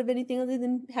out of anything other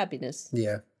than happiness.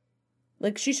 Yeah.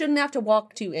 Like she shouldn't have to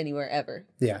walk to anywhere ever.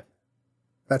 Yeah.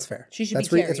 That's fair. She should That's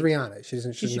be It's carried. Rihanna. She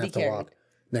doesn't She should have be to carried. walk.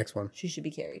 Next one. She should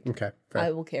be carried. Okay. Fair.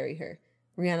 I will carry her.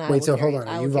 Rihanna. Wait, so hold on.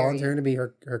 Are you volunteering to be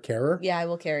her carer? Yeah, I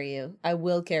will carry you. I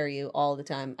will carry you all the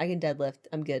time. I can deadlift.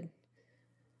 I'm good.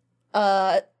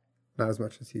 Not as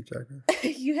much as Hugh Jackman.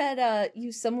 You had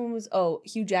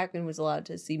Hugh Jackman was allowed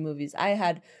to see movies. I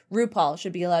had RuPaul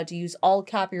should be allowed to use all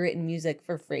copywritten music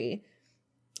for free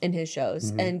in his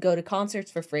shows and go to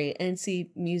concerts for free and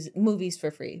see movies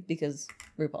for free because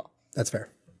RuPaul. That's fair.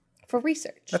 For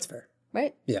research. That's fair.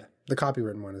 right. Yeah. The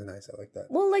copywritten one is nice. I like that.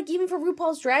 Well, like even for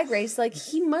RuPaul's Drag Race, like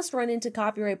he must run into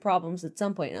copyright problems at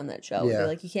some point on that show. Yeah. They're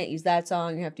like, you can't use that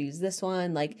song, you have to use this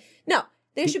one. Like, no,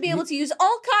 they should be able to use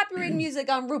all copyrighted music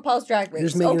on RuPaul's Drag Race. You're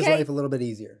just making okay? his life a little bit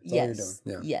easier. That's all you're Yes.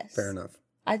 doing. Yeah. Yes. Fair enough.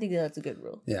 I think that's a good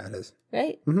rule, Yeah, it is.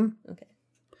 right? Mm-hmm. Okay.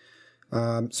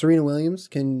 Serena Williams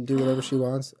can do whatever she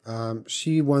wants.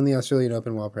 She won the Australian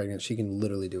Open while pregnant. She can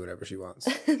literally do whatever she wants.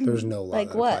 There's no law Like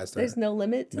that what? applies to There's her. no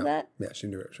limit to No. that. Yeah, she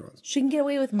can do whatever she wants. She can get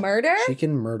away with murder. She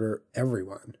can murder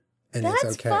everyone, and That's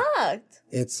it's okay. fucked.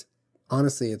 It's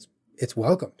honestly, it's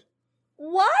welcomed.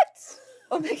 What?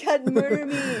 Oh my god, murder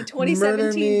me. 2017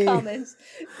 Murder me. comments.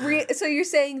 So you're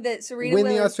saying that Serena Win the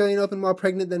Williams Australian Open while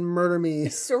pregnant, then murder me.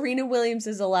 Serena Williams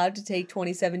is allowed to take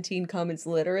 2017 comments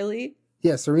literally?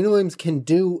 Yeah, Serena Williams can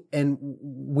do and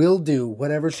will do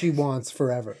whatever she wants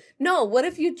forever. No, what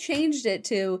if you changed it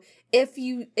to if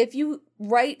you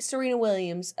write Serena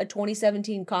Williams a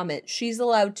 2017 comment, she's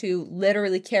allowed to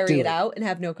literally carry Do it it. out and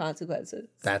have no consequences.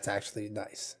 That's actually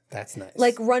nice. That's nice.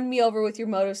 Like run me over with your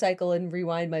motorcycle and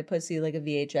rewind my pussy like a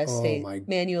VHS Oh tape my-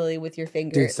 manually with your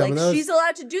finger. Dude, some like of those- she's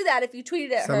allowed to do that if you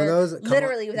tweeted at Some her of those- come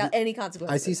literally on. without any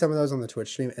consequences. I see some of those on the Twitch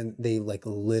stream, and they like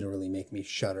literally make me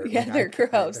shudder. Yeah, Like, they're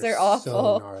gross. They're awful.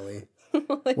 So gnarly.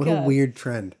 Oh my What God. a weird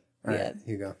trend. All right, Yeah.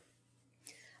 here you go.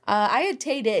 I had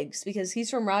Tay Diggs because he's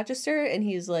from Rochester and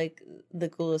he's like the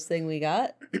coolest thing we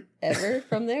got ever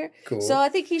from there. Cool. So I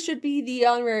think he should be the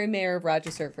honorary mayor of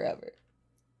Rochester forever.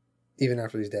 Even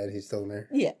after he's dead, he's still there.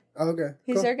 Yeah, Oh, okay.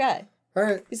 he's cool. our guy. All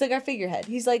right. He's like our figurehead.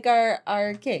 He's like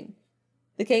our king.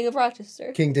 The king of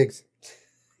Rochester. King Diggs.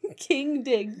 King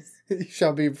Diggs. He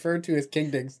shall be referred to as King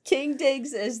Diggs. King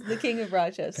Diggs is the king of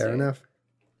Rochester. Fair enough.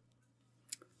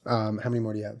 How many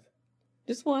more do you have?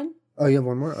 Just one. Oh, you have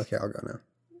one more? Okay, I'll go now.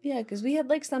 Yeah, because we had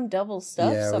like some double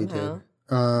stuff somehow.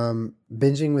 We did.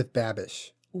 Binging with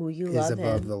Babish Ooh, you is love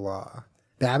above him. the law.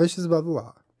 Babish is above the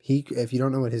law. If you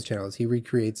don't know what his channel is, he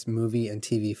recreates movie and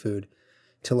TV food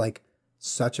to like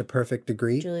such a perfect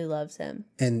degree. Julie loves him.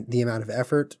 And the amount of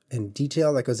effort and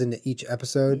detail that goes into each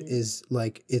episode is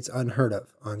like, it's unheard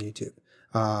of on YouTube.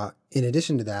 In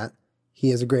addition to that, he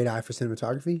has a great eye for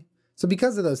cinematography. So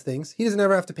because of those things, he doesn't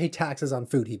ever have to pay taxes on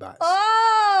food he buys.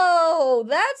 Oh,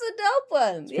 that's a dope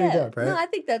one. It's pretty dope, right? No, I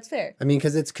think that's fair. I mean,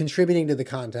 because it's contributing to the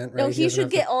content, right? No, he doesn't should have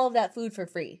to- get all of that food for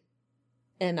free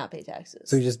and not pay taxes.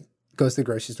 So he just goes to the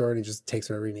grocery store and he just takes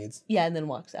whatever he needs. Yeah, and then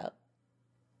walks out.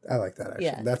 I like that, actually.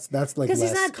 Yeah. That's like Because less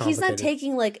he's not complicated.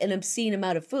 taking like an obscene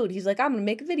amount of food. He's like, I'm gonna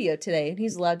make a video today, and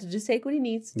he's allowed to just take what he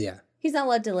needs. Yeah. He's not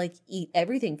allowed to like eat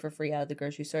everything for free out of the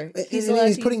grocery store. He's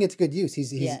allowed to putting it to good use.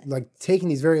 He's Yeah. like taking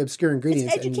these very obscure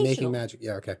ingredients and making educational. magic.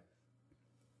 Yeah, okay.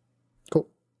 Cool.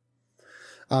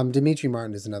 Dimitri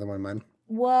Martin is another one of mine.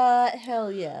 What?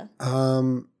 Hell yeah.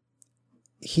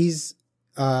 He's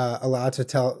allowed to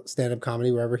tell stand-up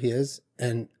comedy wherever he is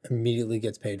and immediately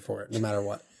gets paid for it, no matter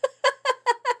what.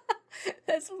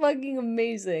 That's fucking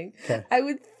amazing. Okay. I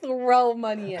would throw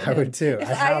money at him. I would too. If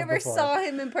I I, have ever before. saw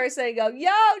him in person, I'd go, yo,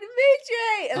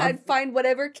 Dimitri! And I'd find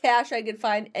whatever cash I could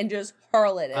find and just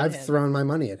hurl it at I've him. thrown my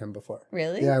money at him before.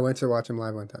 Really? Yeah, I went to watch him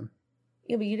live one time.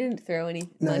 Yeah, but you didn't throw any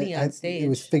No, money on stage. It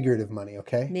was figurative money,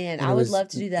 okay? Man, And I it would was- love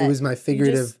to do that. It was my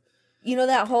figurative... You know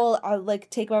that whole, I like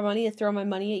take my money and throw my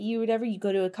money at you, whatever. You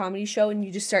go to a comedy show and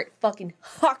you just start fucking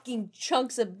hucking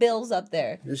chunks of bills up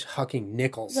there. You're just hucking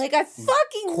nickels. Like, I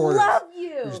fucking quarters. love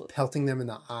You're just you. pelting them in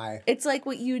the eye. It's like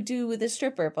what you do with a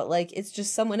stripper, but like it's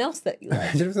just someone else that you like.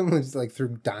 Imagine if someone just like threw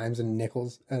dimes and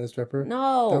nickels at a stripper.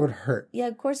 No. That would hurt. Yeah,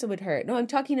 of course it would hurt. No, I'm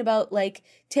talking about like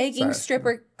taking Sorry.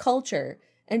 stripper culture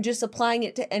and just applying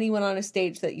it to anyone on a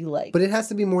stage that you like. But it has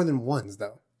to be more than ones,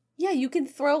 though. Yeah, you can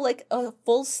throw like a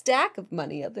full stack of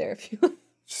money up there if you want.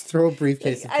 Just throw a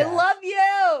briefcase of I cash. love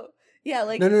you. Yeah,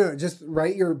 like No. Just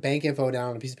write your bank info down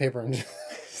on a piece of paper and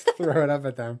just throw it up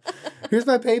at them. Here's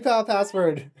my PayPal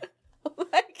password. oh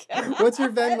my god. What's your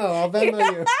Venmo? I'll Venmo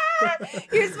you.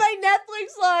 Here's my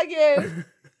Netflix login.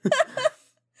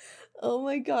 Oh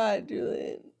my god,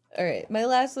 Julian. All right, my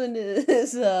last one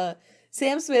is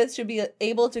Sam Smith should be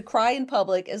able to cry in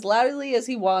public as loudly as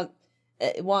he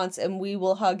wants, and we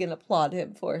will hug and applaud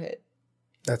him for it.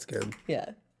 That's good.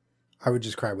 Yeah. I would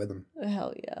just cry with him.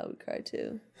 Hell yeah, I would cry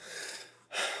too.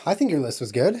 I think your list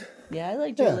was good. Yeah, I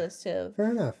liked your Yeah. list too.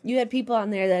 Fair enough. You had people on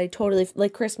there that I totally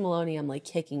like. Chris Maloney, I'm like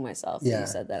kicking myself when Yeah, you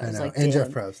said that. I I was know. like, And damn,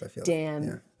 Jeff Probst, I feel. damn,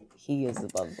 Yeah. he is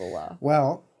above the law.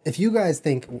 Well, if you guys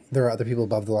think there are other people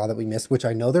above the law that we missed, which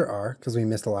I know there are, because we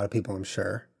missed a lot of people, I'm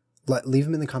sure, leave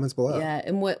them in the comments below. Yeah,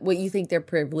 and what you think their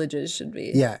privileges should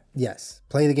be. Yeah, yes.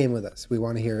 Play the game with us. We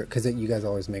want to hear, because you guys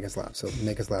always make us laugh. So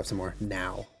make us laugh some more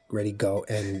now. Ready, go,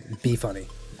 and be funny.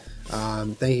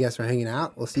 Thank you guys for hanging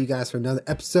out. We'll see you guys for another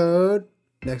episode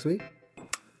next week.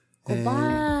 And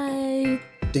Bye.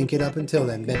 dink it up until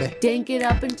then, baby. Dink it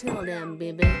up until then,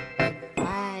 baby.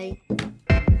 Bye.